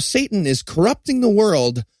story of how Satan is corrupting the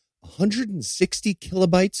world 160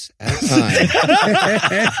 kilobytes at a time.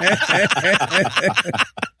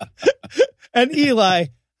 And Eli,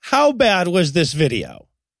 how bad was this video?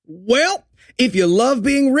 Well, if you love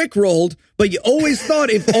being rickrolled, but you always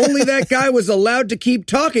thought if only that guy was allowed to keep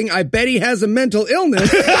talking, I bet he has a mental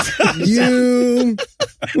illness, you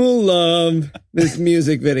will love this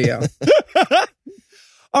music video.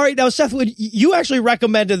 All right, now, Seth, you actually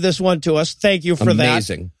recommended this one to us. Thank you for that.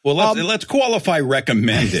 Amazing. Well, let's qualify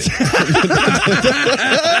recommended.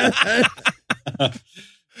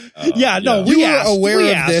 We were asked. aware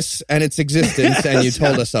of this and its existence, and you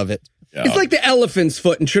told us of it. Yeah. It's like the elephant's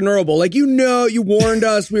foot in Chernobyl. Like, you warned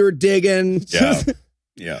us, we were digging. Yeah.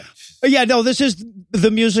 Yeah. Yeah, no, this is the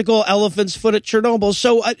musical Elephant's Foot at Chernobyl.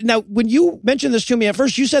 So now, when you mentioned this to me at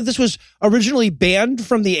first, you said this was originally banned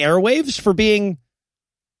from the airwaves for being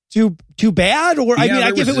too bad? Or,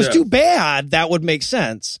 if it was too bad, that would make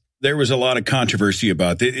sense. There was a lot of controversy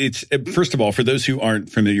about it. It's first of all, for those who aren't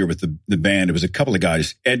familiar with the band, it was a couple of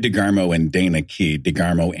guys, Ed DeGarmo and Dana Key.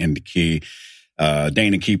 DeGarmo and Key.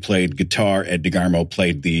 Dana Key played guitar. Ed DeGarmo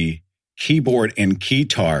played the keyboard and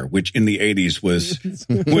keytar, which in the 80s was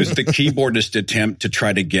the keyboardist attempt to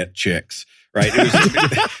try to get chicks. Right?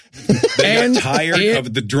 They got tired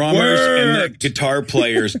of the drummers and the guitar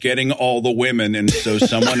players getting all the women, and so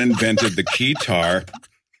someone invented the keytar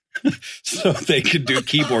so they could do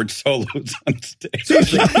keyboard solos on stage.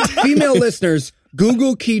 Seriously, female listeners,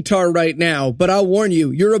 Google keytar right now, but I'll warn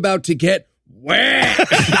you, you're about to get wet.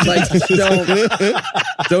 Like,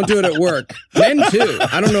 don't do it at work. Men too.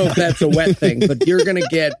 I don't know if that's a wet thing, but you're going to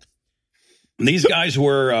get. These guys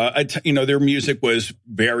were, their music was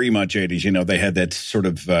very much 80s. They had that sort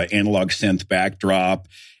of analog synth backdrop.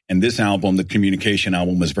 And this album, the Communication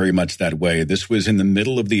album, was very much that way. This was in the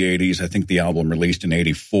middle of the 80s. I think the album released in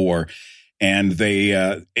 84. And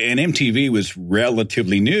and MTV was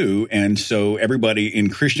relatively new. And so everybody in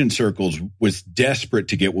Christian circles was desperate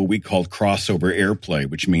to get what we called crossover airplay,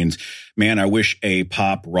 which means, man, I wish a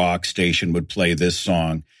pop rock station would play this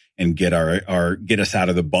song and get us out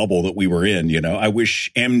of the bubble that we were in. I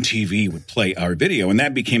wish MTV would play our video. And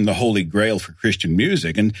that became the holy grail for Christian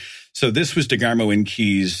music. And so this was DeGarmo and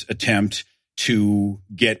Key's attempt to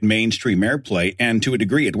get mainstream airplay. And to a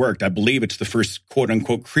degree, it worked. I believe it's the first quote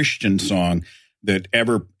unquote Christian song that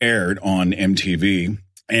ever aired on MTV.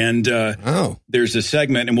 And there's a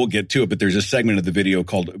segment, and we'll get to it, but there's a segment of the video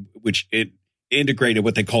which it integrated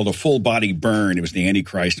what they called a full body burn. It was the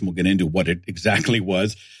Antichrist, and we'll get into what it exactly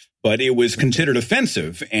was. But it was considered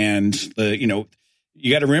offensive. And,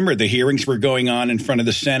 you got to remember the hearings were going on in front of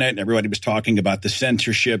the Senate, and everybody was talking about the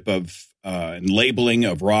censorship of and labeling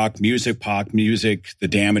of rock music, pop music, the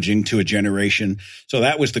damaging to a generation. So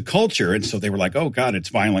that was the culture. And so they were like, oh, God, it's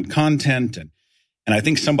violent content. And I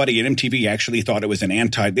think somebody at MTV actually thought it was they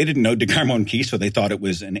didn't know DeGarmo and Key, so they thought it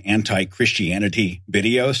was an anti-Christianity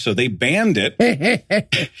video. So they banned it.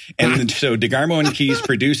 And so DeGarmo and Key's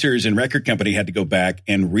producers and record company had to go back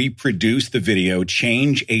and reproduce the video,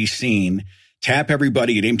 change a scene, tap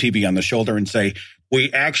everybody at MTV on the shoulder and say,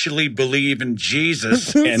 we actually believe in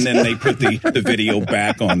Jesus. And then they put the video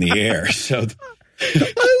back on the air. So I love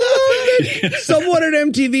it. Someone at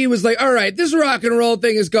MTV was like, all right, this rock and roll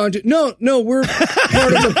thing has gone to, no, we're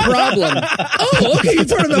part of the problem. Oh, okay, you're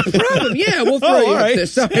part of the problem. Yeah, we'll throw you at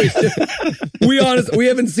this. Sorry. We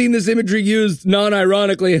haven't seen this imagery used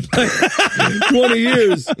non-ironically in like 20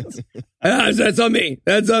 years. That's on me.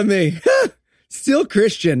 That's on me. Still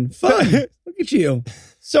Christian. Fun. Look at you.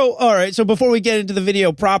 So, all right. So before we get into the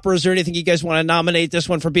video proper, is there anything you guys want to nominate this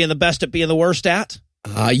one for being the best at being the worst at?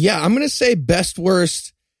 Yeah, I'm going to say best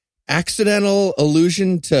worst accidental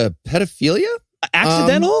allusion to pedophilia.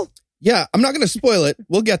 Accidental? Yeah, I'm not going to spoil it.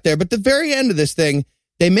 We'll get there. But the very end of this thing,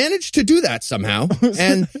 they managed to do that somehow.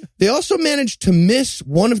 And they also managed to miss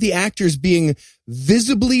one of the actors being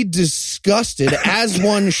visibly disgusted, as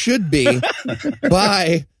one should be,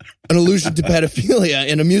 by an allusion to pedophilia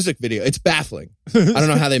in a music video. It's baffling. I don't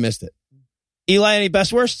know how they missed it. Eli, any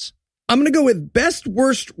best worsts? I'm going to go with best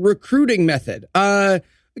worst recruiting method. Again,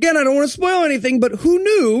 I don't want to spoil anything, but who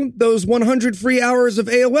knew those 100 free hours of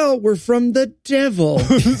AOL were from the devil?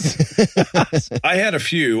 I had a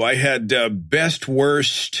few. I had best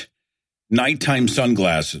worst nighttime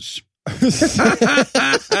sunglasses.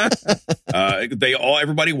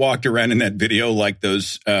 Everybody walked around in that video like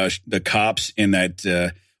those the cops in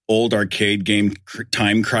that old arcade game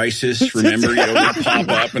Time Crisis. Remember, they pop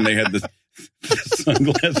up and they had the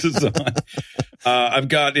sunglasses on. I've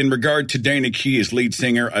got, in regard to Dana Key as lead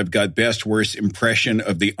singer, I've got best worst impression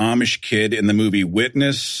of the Amish kid in the movie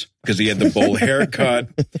Witness, because he had the bowl haircut.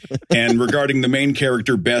 And regarding the main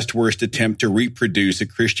character, best worst attempt to reproduce a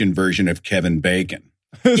Christian version of Kevin Bacon.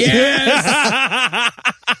 Yes!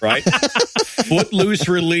 Right? Footloose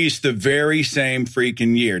released the very same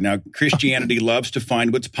freaking year. Now, Christianity loves to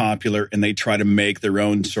find what's popular, and they try to make their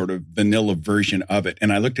own sort of vanilla version of it.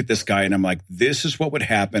 And I looked at this guy, and I'm like, this is what would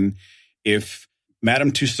happen if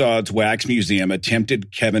Madame Tussauds Wax Museum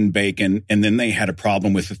attempted Kevin Bacon, and then they had a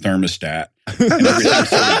problem with the thermostat. And everything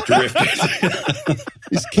sort of drifted.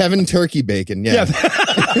 He's Kevin Turkey Bacon. Yeah.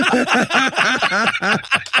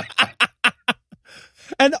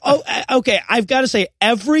 And okay, I've got to say,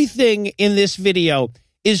 everything in this video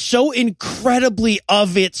is so incredibly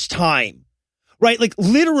of its time, right? Like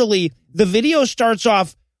literally, the video starts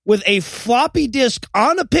off with a floppy disk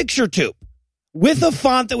on a picture tube with a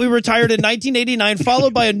font that we retired in 1989,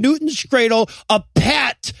 followed by a Newton's cradle, a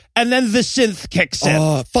PET, and then the synth kicks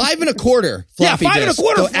in. 5 1/4 floppy Yeah, 5 disk.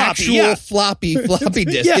 1/4 The floppy, actual yeah. floppy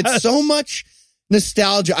disk. Yes. It's so much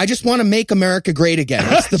nostalgia. I just want to make America great again.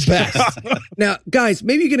 It's the best. Now, guys,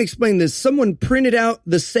 maybe you can explain this. Someone printed out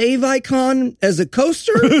the save icon as a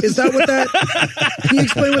coaster? Is that what that... Can you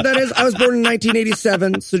explain what that is? I was born in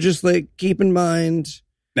 1987, so just like keep in mind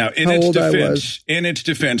Now, in how its old I was.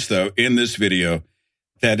 defense, though, in this video,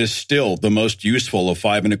 that is still the most useful a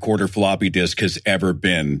 5 1/4 floppy disk has ever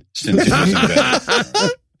been since it was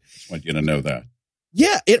invented. Just want you to know that.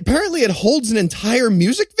 Yeah, apparently it holds an entire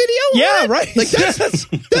music video. Yeah, right. Like that's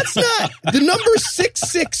not the number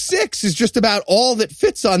 666 is just about all that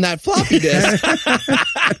fits on that floppy disk.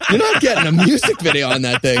 You're not getting a music video on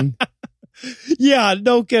that thing. Yeah,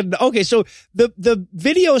 no kidding. Okay, so the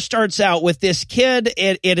video starts out with this kid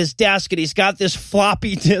at his desk, and he's got this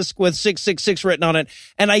floppy disk with 666 written on it.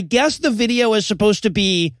 And I guess the video is supposed to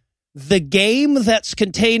be the game that's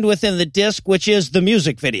contained within the disc, which is the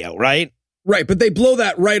music video, right? Right, but they blow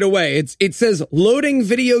that right away. It says loading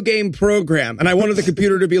video game program, and I wanted the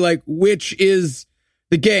computer to be like, which is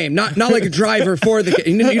the game, not like a driver for the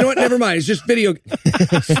game. You know what? Never mind. It's just video.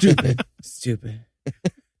 Stupid.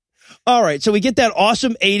 All right, so we get that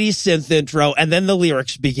awesome 80s synth intro, and then the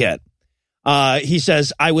lyrics begin. He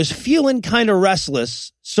says, "I was feeling kind of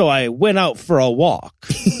restless, so I went out for a walk."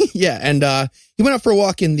 Yeah, and he went out for a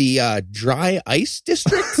walk in the dry ice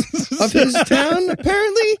district of his town,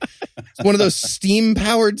 apparently. It's one of those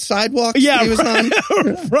steam-powered sidewalks that he was on.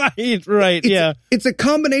 Right, yeah. It's a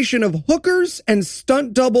combination of hookers and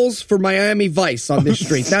stunt doubles for Miami Vice on this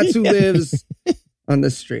street. That's who lives on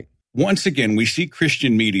this street. Once again, we see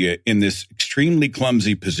Christian media in this extremely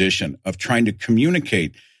clumsy position of trying to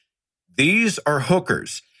communicate these are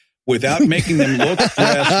hookers without making them look,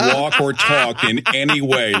 dress, walk, or talk in any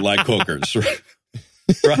way like hookers.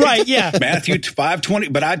 Right, yeah. Matthew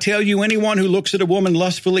 5:20. But I tell you, anyone who looks at a woman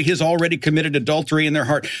lustfully has already committed adultery in their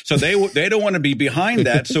heart. So they don't want to be behind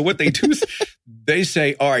that. So what they do is they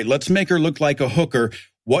say, all right, let's make her look like a hooker.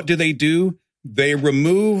 What do? They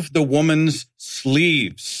remove the woman's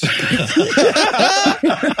sleeves.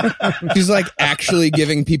 She's like actually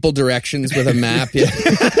giving people directions with a map. Yeah.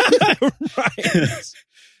 Right.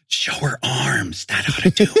 Show her arms. That ought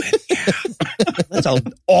to do it. Yeah. That's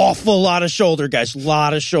an awful lot of shoulder, guys. A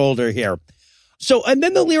lot of shoulder here. So, and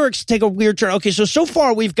then the lyrics take a weird turn. Okay, so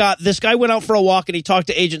far we've got this guy went out for a walk and he talked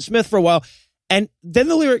to Agent Smith for a while. And then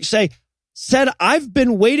the lyrics said, I've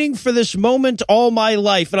been waiting for this moment all my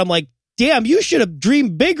life. And I'm like, damn, you should have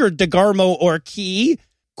dreamed bigger, DeGarmo or Key.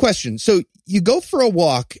 Question. So you go for a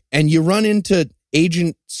walk and you run into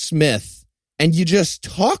Agent Smith and you just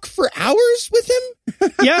talk for hours with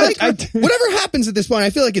him? Yeah. Whatever happens at this point,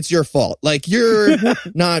 I feel like it's your fault. Like you're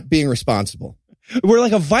not being responsible. We're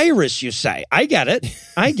like a virus, you say. I get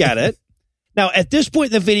it. Now, at this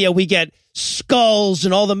point in the video, we get Skulls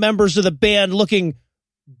and all the members of the band looking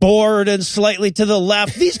bored and slightly to the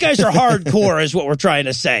left. These guys are hardcore is what we're trying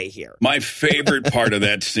to say here. My favorite part of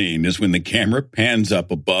that scene is when the camera pans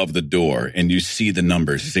up above the door and you see the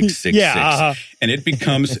number 666. Yeah, and it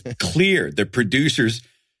becomes clear the producers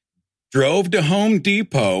drove to Home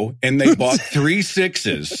Depot and they bought 3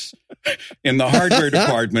 6s in the hardware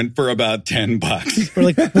department for about $10.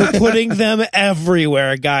 We're putting them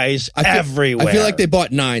everywhere, guys. Everywhere. I feel like they bought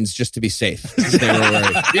 9s just to be safe. They were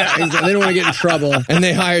worried. Yeah, exactly. They don't want to get in trouble. And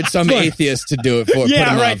they hired some atheist to do it for.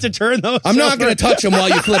 Yeah, right. To turn those. I'm not going to touch them while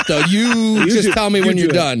you flip, though. You just tell me when you're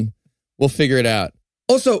done. We'll figure it out.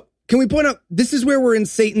 Also, can we point out this is where we're in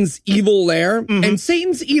Satan's evil lair, and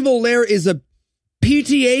Satan's evil lair is a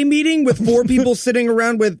PTA meeting with 4 people sitting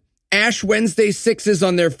around with Ash Wednesday 6s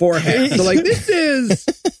on their forehead. So like this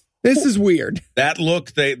is weird. That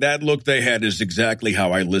look they had is exactly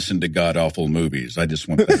how I listen to god awful movies. I just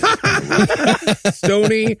want to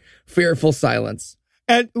stony, fearful silence.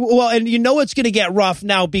 And you know it's going to get rough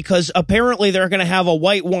now because apparently they're going to have a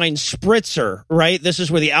white wine spritzer, right? This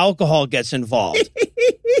is where the alcohol gets involved.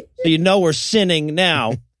 So you know we're sinning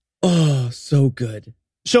now. Oh, so good.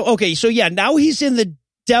 So now he's in the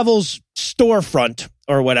devil's storefront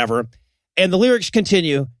or whatever, and the lyrics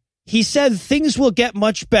continue. He said things will get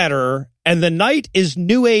much better, and the night is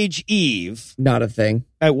New Age Eve. Not a thing.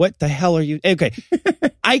 What the hell are you? Okay.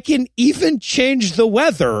 I can even change the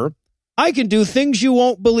weather. I can do things you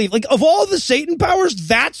won't believe. Like, of all the Satan powers,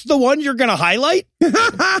 that's the one you're going to highlight?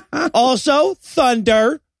 Also,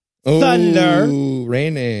 thunder. Thunder. Ooh,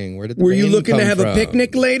 raining. Where did the Were rain you looking to come have from? a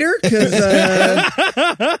picnic later? Because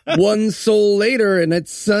one soul later and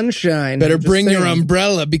it's sunshine. Better Just bring your saying.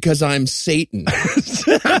 umbrella because I'm Satan.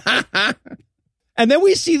 And then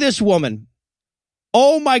we see this woman.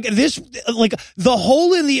 Oh my God. This, like, the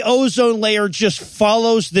hole in the ozone layer just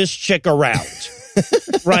follows this chick around.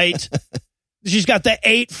 Right? She's got the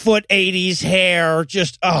 8-foot 80s hair.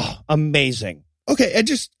 Just, amazing. Okay, and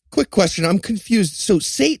just quick question. I'm confused. So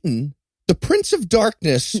Satan, the Prince of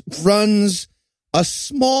Darkness, runs a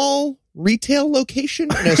small retail location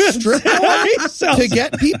in a strip mall to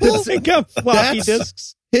get people? Floppy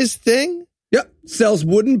disks. His thing? Yep. Sells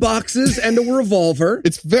wooden boxes and a revolver.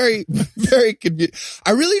 It's very, very confusing.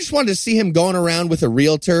 I really just wanted to see him going around with a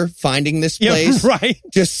realtor, finding this place. Yeah, right.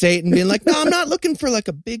 Just Satan being like, no, I'm not looking for like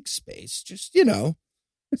a big space. Just,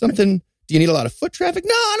 something. Do you need a lot of foot traffic?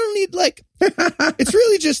 No, I don't need it's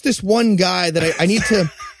really just this one guy that I need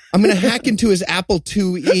to, I'm going to hack into his Apple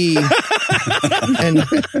IIe and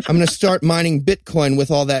I'm going to start mining Bitcoin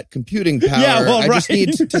with all that computing power. Yeah, well, I just right.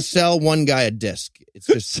 need to sell one guy a disc. It's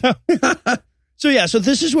just... So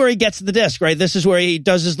this is where he gets the disc, right? This is where he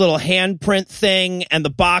does his little handprint thing and the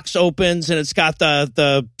box opens and it's got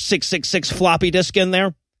the 666 floppy disk in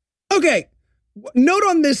there. Okay. Note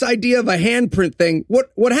on this idea of a handprint thing.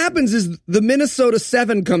 What happens is the Minnesota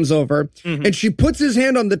 7 comes over and she puts his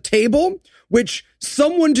hand on the table, which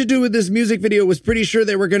someone to do with this music video was pretty sure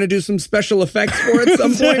they were going to do some special effects for at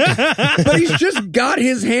some point. But he's just got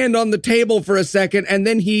his hand on the table for a second and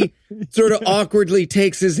then he sort of awkwardly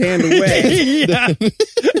takes his hand away. Yeah.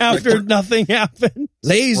 After nothing happened.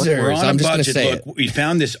 Lasers. We're on I'm a just going to budget. say Look, we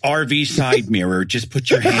found this RV side mirror. Just put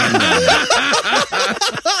your hand on it.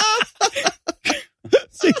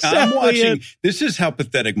 I'm watching. This is how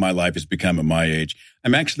pathetic my life has become at my age.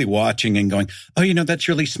 I'm actually watching and going, oh, that's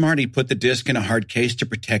really smart. He put the disc in a hard case to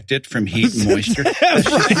protect it from heat and moisture. That's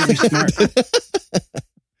just really smart.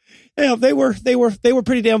 Yeah, they were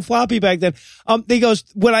pretty damn floppy back then. He goes,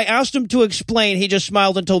 when I asked him to explain, he just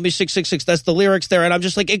smiled and told me 666. That's the lyrics there. And I'm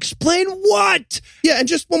just like, explain what? Yeah, and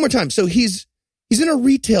just one more time. So he's in a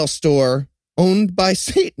retail store owned by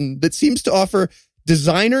Satan that seems to offer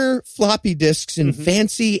designer floppy disks in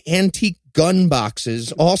fancy antique gun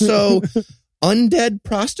boxes. Also, undead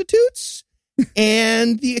prostitutes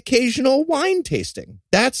and the occasional wine tasting.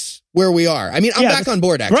 That's where we are. I mean, I'm back on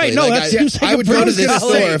board, actually. Right, no, I would go to this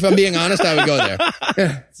store. If I'm being honest, I would go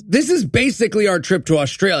there. This is basically our trip to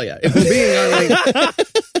Australia. If we're being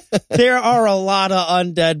honest. There are a lot of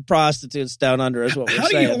undead prostitutes down under, is what we're saying.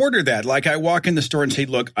 How do you order that? Like, I walk in the store and say,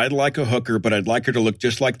 look, I'd like a hooker, but I'd like her to look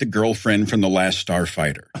just like the girlfriend from The Last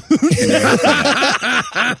Starfighter.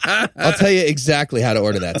 I'll tell you exactly how to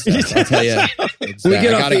order that stuff. I'll tell you. I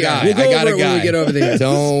got a guy. We'll go I got over a it when guy. we get over there.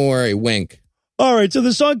 Don't worry. Wink. All right, so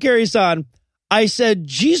the song carries on. I said,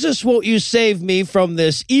 Jesus, won't you save me from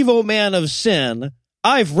this evil man of sin?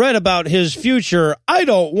 I've read about his future. I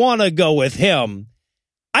don't want to go with him.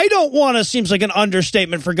 I don't want to seems like an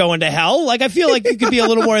understatement for going to hell. Like, I feel like you could be a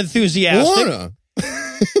little more enthusiastic.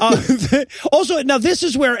 Also, now this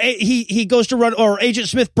is where he goes to run, or Agent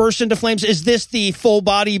Smith bursts into flames. Is this the full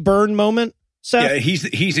body burn moment, Seth? Yeah, he's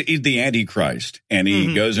the Antichrist, and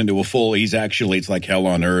he goes into it's like hell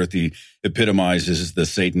on earth. He epitomizes the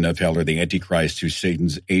Satan of hell, or the Antichrist, who's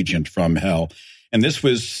Satan's agent from hell. And this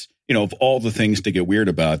was, of all the things to get weird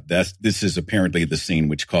about, this is apparently the scene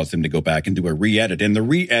which caused him to go back and do a re-edit. And the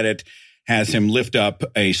re-edit has him lift up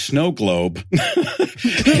a snow globe.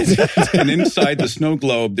 And inside the snow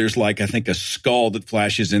globe, there's I think a skull that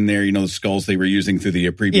flashes in there, the skulls they were using through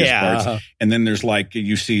the previous parts. And then there's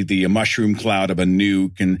you see the mushroom cloud of a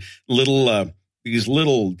nuke and these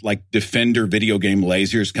little Defender video game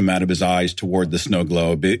lasers come out of his eyes toward the snow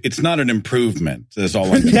globe. It's not an improvement. That's all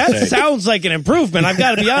I'm going to say. That sounds like an improvement. I've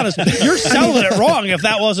got to be honest. You're selling it wrong if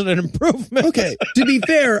that wasn't an improvement. Okay, to be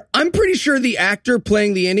fair, I'm pretty sure the actor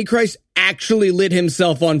playing the Antichrist actually lit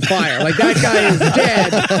himself on fire. That guy is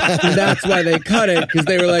dead. And that's why they cut it, because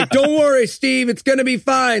they were like, don't worry, Steve, it's going to be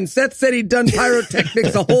fine. Seth said he'd done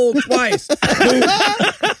pyrotechnics a whole twice.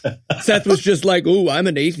 Seth was just like, ooh, I'm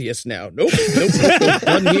an atheist now. Nope,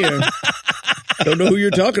 done here. Don't know who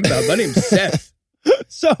you're talking about. My name's Seth.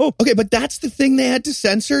 Okay, but that's the thing they had to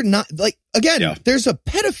censor. Not there's a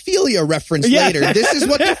pedophilia reference later. This is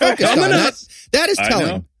what they focused on. That is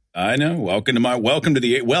telling. I know. Welcome to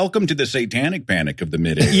the satanic panic of the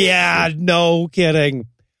mid-80s. Yeah, no kidding.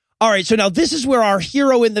 All right, so now this is where our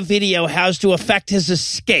hero in the video has to effect his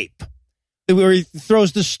escape. where he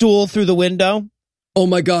throws the stool through the window. Oh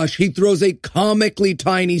my gosh, he throws a comically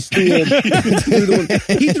tiny stool.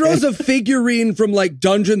 He throws a figurine from like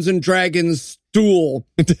Dungeons and Dragons stool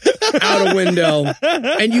out a window.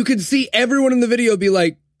 And you can see everyone in the video be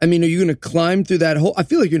like, I mean, are you going to climb through that hole? I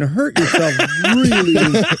feel like you're going to hurt yourself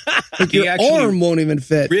really. Like your arm won't even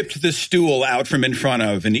fit. Ripped the stool out from in front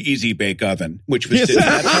of an Easy Bake Oven, which was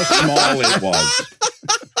that's how small it was.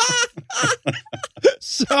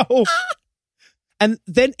 So... And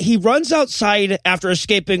then he runs outside after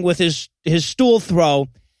escaping with his stool throw,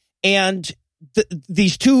 and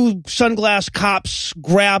these two sunglass cops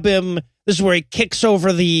grab him. This is where he kicks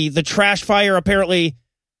over the trash fire. Apparently,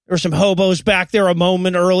 there were some hobos back there a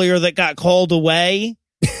moment earlier that got called away.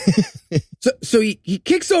 So he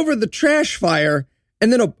kicks over the trash fire,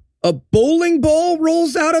 and then a bowling ball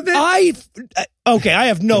rolls out of it? I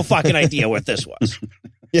have no fucking idea what this was.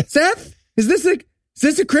 Yeah. Seth, is this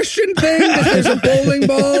a Christian thing that there's a bowling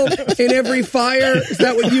ball in every fire? Is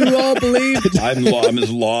that what you all believe? I'm as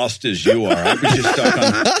lost as you are.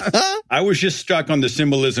 I was just stuck on the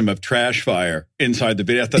symbolism of trash fire inside the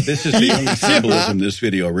video. I thought this is the only symbolism this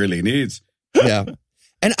video really needs. Yeah.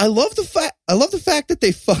 And I love the fact that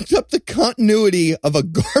they fucked up the continuity of a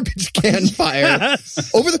garbage can fire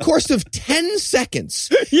over the course of 10 seconds.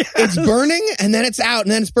 Yes. It's burning and then it's out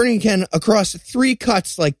and then it's burning again across 3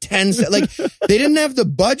 cuts, like 10. Like they didn't have the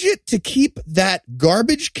budget to keep that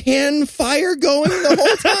garbage can fire going the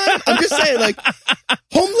whole time. I'm just saying, like,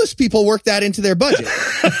 homeless people work that into their budget.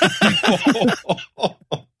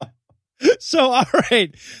 So, all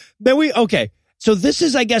right. Okay. So this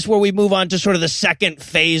is, I guess, where we move on to sort of the second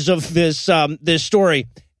phase of this this story,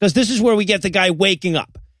 because this is where we get the guy waking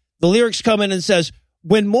up. The lyrics come in and says,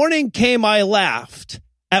 "When morning came, I laughed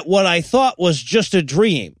at what I thought was just a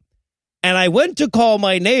dream, and I went to call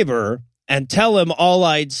my neighbor and tell him all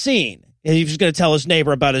I'd seen." And he was going to tell his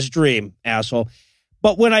neighbor about his dream, asshole.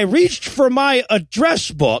 "But when I reached for my address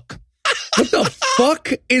book..." What the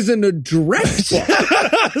fuck is an address book?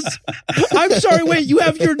 I'm sorry, wait, you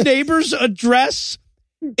have your neighbor's address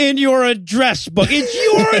in your address book. It's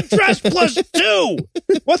your address plus 2.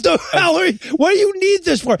 What the hell what do you need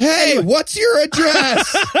this for? Hey, what's your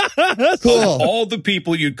address? Cool. All the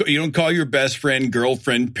people you don't call your best friend,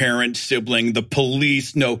 girlfriend, parent, sibling, the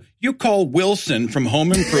police. No, you call Wilson from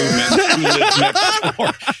Home Improvement who lives next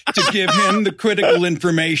door to give him the critical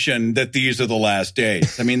information that these are the last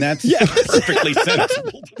days. I mean, that's perfectly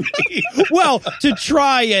sensible to me. Well, to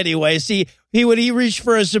try anyway. See, when he reached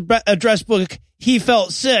for his address book, he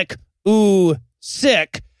felt sick. Ooh,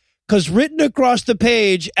 sick. Because written across the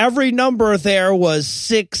page, every number there was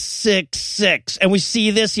 666. And we see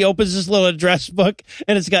this. He opens his little address book,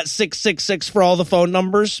 and it's got 666 for all the phone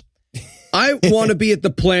numbers. I want to be at the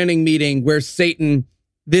planning meeting where Satan,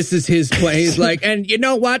 this is his plan. He's like, and you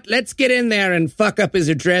know what? Let's get in there and fuck up his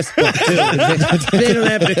address book, too. Then he'll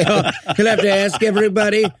have to call. He'll have to ask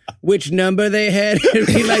everybody which number they had. It'd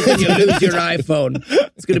be like when you lose your iPhone.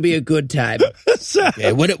 It's going to be a good time.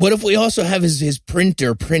 Okay, what if we also have his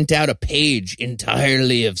printer print out a page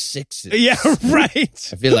entirely of 6s? Yeah, right.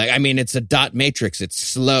 I feel like, I mean, it's a dot matrix. It's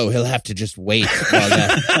slow. He'll have to just wait while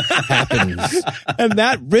that happens. And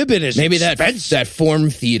that ribbon is maybe expensive. that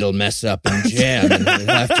form feed will mess up and jam, and he'll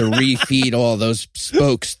have to refeed all those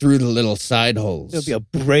spokes through the little side holes. There'll be a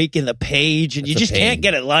break in the page, and you just can't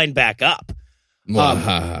get it lined back up.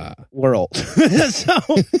 World. So,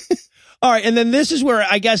 all right, and then this is where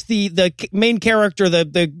I guess the main character,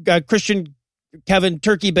 the Christian Kevin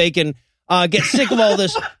Turkey Bacon, gets sick of all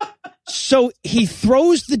this. So he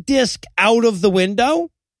throws the disc out of the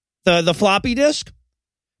window, the floppy disk,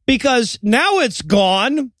 because now it's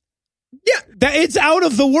gone. Yeah, it's out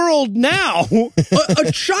of the world now.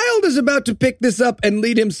 A child is about to pick this up and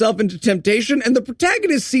lead himself into temptation, and the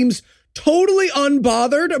protagonist seems totally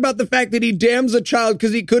unbothered about the fact that he damns a child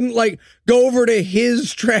because he couldn't, like, go over to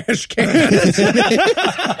his trash can.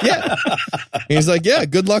 Yeah. He's like, yeah,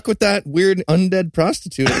 good luck with that weird undead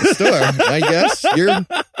prostitute at the store. I guess you're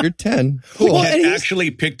 10. Cool. Well, he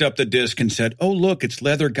actually picked up the disc and said, "Oh, look, it's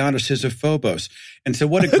Leather Goddesses of Phobos." And said,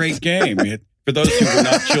 "What a great game." For those who were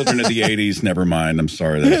not children of the 80s, never mind. I'm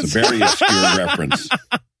sorry. That was a very obscure reference.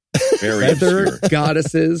 Leather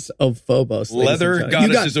Goddesses of Phobos. Leather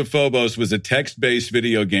Goddesses of Phobos was a text-based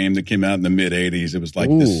video game that came out in the mid-'80s. It was like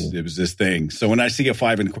this. It was this thing. So when I see a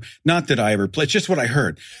 5 and not that I ever played, it's just what I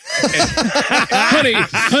heard. honey,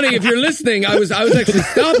 if you're listening, I was actually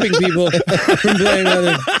stopping people from playing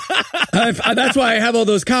Leather. That's why I have all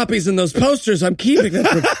those copies and those posters. I'm keeping them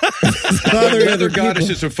from bothering Leather other people.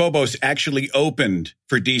 Goddesses of Phobos actually opened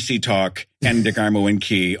for DC Talk and DeGarmo and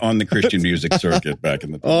Key on the Christian music circuit back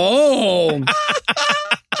in the day. Oh.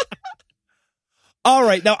 All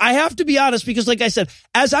right. Now, I have to be honest because, like I said,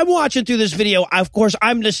 as I'm watching through this video, of course,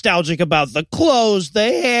 I'm nostalgic about the clothes, the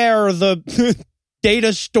hair, the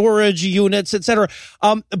data storage units, etc.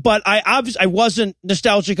 But I wasn't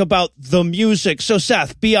nostalgic about the music. So,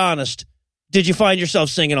 Seth, be honest. Did you find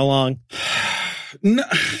yourself singing along? No,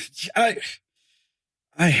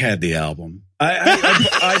 I had the album. I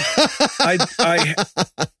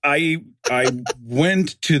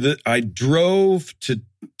went to the. I drove to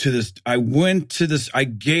this. I went to this. I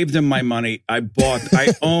gave them my money. I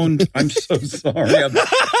owned. I'm so sorry.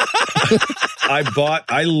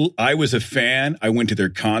 I was a fan. I went to their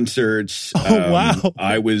concerts. Oh, wow.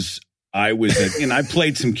 I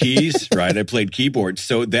played some keys, right? I played keyboards.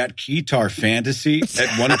 So that Keytar fantasy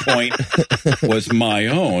at one point was my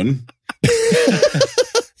own.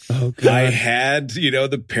 Oh, God. I had,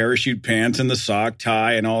 the parachute pants and the sock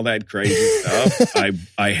tie and all that crazy stuff.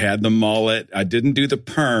 I had the mullet. I didn't do the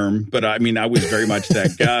perm, but I was very much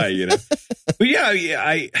that guy, But yeah,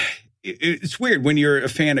 it's weird when you're a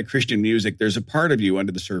fan of Christian music. There's a part of you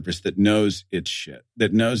under the surface that knows it's shit,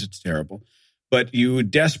 that knows it's terrible, but you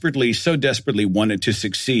so desperately want it to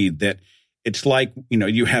succeed that it's like,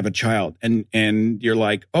 you have a child and you're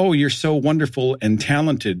like, oh, you're so wonderful and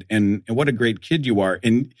talented and what a great kid you are.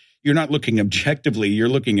 And you're not looking objectively. You're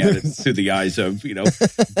looking at it through the eyes of,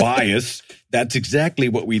 bias. That's exactly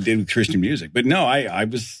what we did with Christian music. But no, I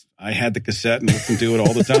had the cassette and listened to it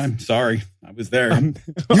all the time. Sorry, I was there. You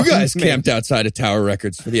guys camped outside of Tower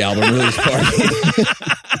Records for the album release party.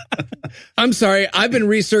 I'm sorry. I've been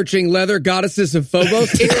researching Leather Goddesses of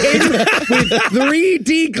Phobos. It came with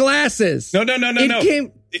 3D glasses. No.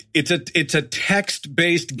 It's a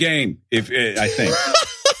text-based game. I think.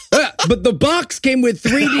 But the box came with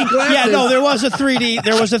 3D glasses. Yeah, no, there was a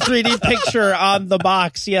 3D picture on the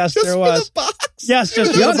box. Yes, just there was. For the box. Yes,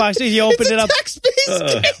 just for the box. You opened it up.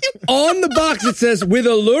 Text-based game. On the box, it says, with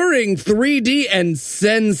alluring 3D and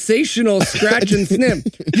sensational scratch and sniff.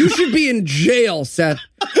 You should be in jail, Seth.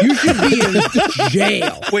 You should be in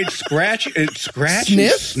jail. Wait, scratch Sniff? and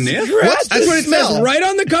sniff? What's That's the what it smell? says right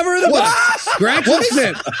on the cover of the box. Scratch and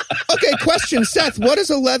sniff. Okay, question, Seth. What does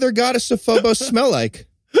a leather goddess of Phobos smell like?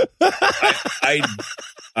 I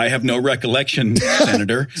have no recollection,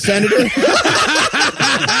 Senator.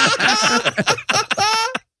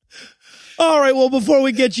 All right, well, before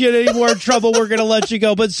we get you in any more trouble, we're going to let you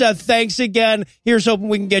go. But, Seth, thanks again. Here's hoping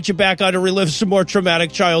we can get you back on to relive some more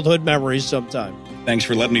traumatic childhood memories sometime. Thanks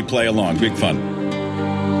for letting me play along. Big fun.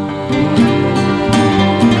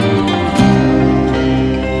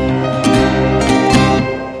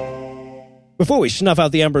 Before we snuff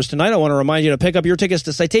out the embers tonight, I want to remind you to pick up your tickets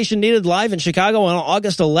to Citation Needed live in Chicago on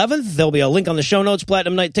August 11th. There'll be a link on the show notes.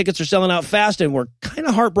 Platinum Night tickets are selling out fast, and we're kind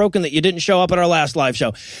of heartbroken that you didn't show up at our last live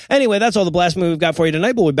show. Anyway, that's all the blasphemy we've got for you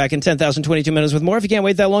tonight. We'll be back in 10,022 minutes with more. If you can't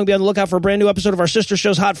wait that long, be on the lookout for a brand new episode of our sister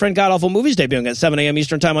show's Hot Friend God Awful Movies, debuting at 7 a.m.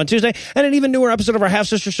 Eastern Time on Tuesday, and an even newer episode of our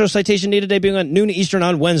half-sister show Citation Needed, debuting at noon Eastern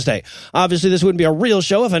on Wednesday. Obviously, this wouldn't be a real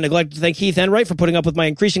show if I neglected to thank Heath Enright for putting up with my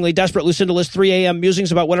increasingly desperate Lucinda List 3 a.m.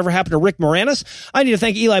 musings about whatever happened to Rick Moranis. I need to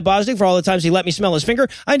thank Eli Bosnick for all the times he let me smell his finger.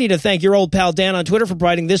 I need to thank your old pal Dan on Twitter for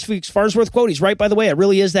providing this week's Farnsworth quote. He's right, by the way. It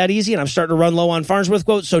really is that easy, and I'm starting to run low on Farnsworth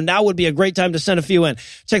quotes, so now would be a great time to send a few in.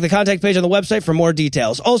 Check the contact page on the website for more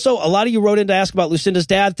details. Also, a lot of you wrote in to ask about Lucinda's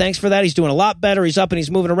dad. Thanks for that. He's doing a lot better. He's up and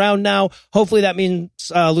he's moving around now. Hopefully that means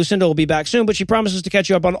Lucinda will be back soon, but she promises to catch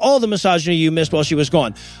you up on all the misogyny you missed while she was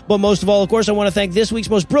gone. But most of all, of course, I want to thank this week's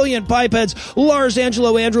most brilliant pipeds, Lars,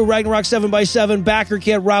 Angelo, Andrew, Ragnarok 7x7, Backer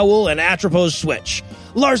Kid, Raoul, and Atropos Switch.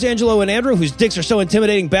 Lars, Angelo, and Andrew, whose dicks are so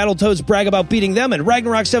intimidating Battletoads brag about beating them, and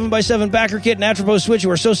Ragnarok 7x7, Backer Kit, and Atropos Switch, who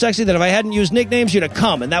are so sexy that if I hadn't used nicknames, you'd have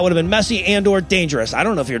come, and that would have been messy and or dangerous. I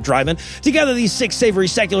don't know if you're driving. Together, these six savory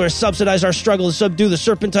secularists subsidize our struggle to subdue the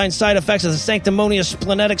serpentine side effects of the sanctimonious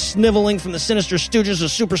splenetic sniveling from the sinister stooges of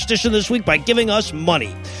superstition this week by giving us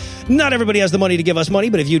money. Not everybody has the money to give us money,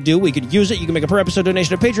 but if you do, we could use it. You can make a per-episode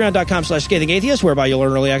donation at patreon.com/scathingatheist, whereby you'll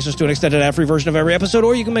earn early access to an extended ad-free version of every episode,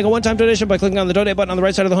 or you can make a one-time donation by clicking on the donate button on the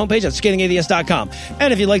right side of the homepage at scathingatheist.com.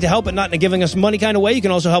 And if you'd like to help, but not in a giving us money kind of way, you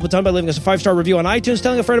can also help a ton by leaving us a 5-star review on iTunes,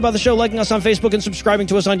 telling a friend about the show, liking us on Facebook, and subscribing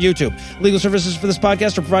to us on YouTube. Legal services for this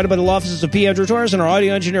podcast are provided by the law offices of P. Andrew Torres, and our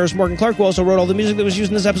audio engineer is Morgan Clark, who also wrote all the music that was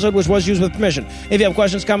used in this episode, which was used with permission. If you have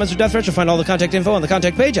questions, comments, or death threats, you'll find all the contact info on the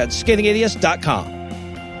contact page at scathingatheist.com.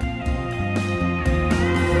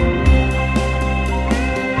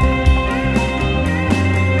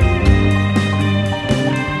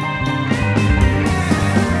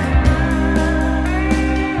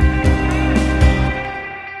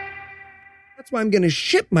 That's why I'm going to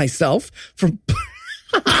ship myself from...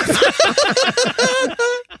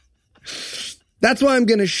 That's why I'm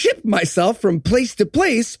going to ship myself from place to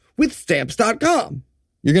place with Stamps.com.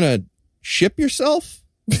 You're going to ship yourself?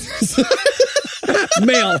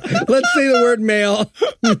 Mail. Let's say the word mail.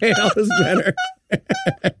 Mail is better.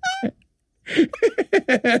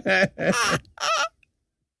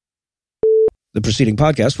 The preceding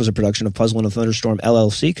podcast was a production of Puzzle and a Thunderstorm,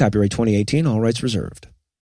 LLC, copyright 2018, all rights reserved.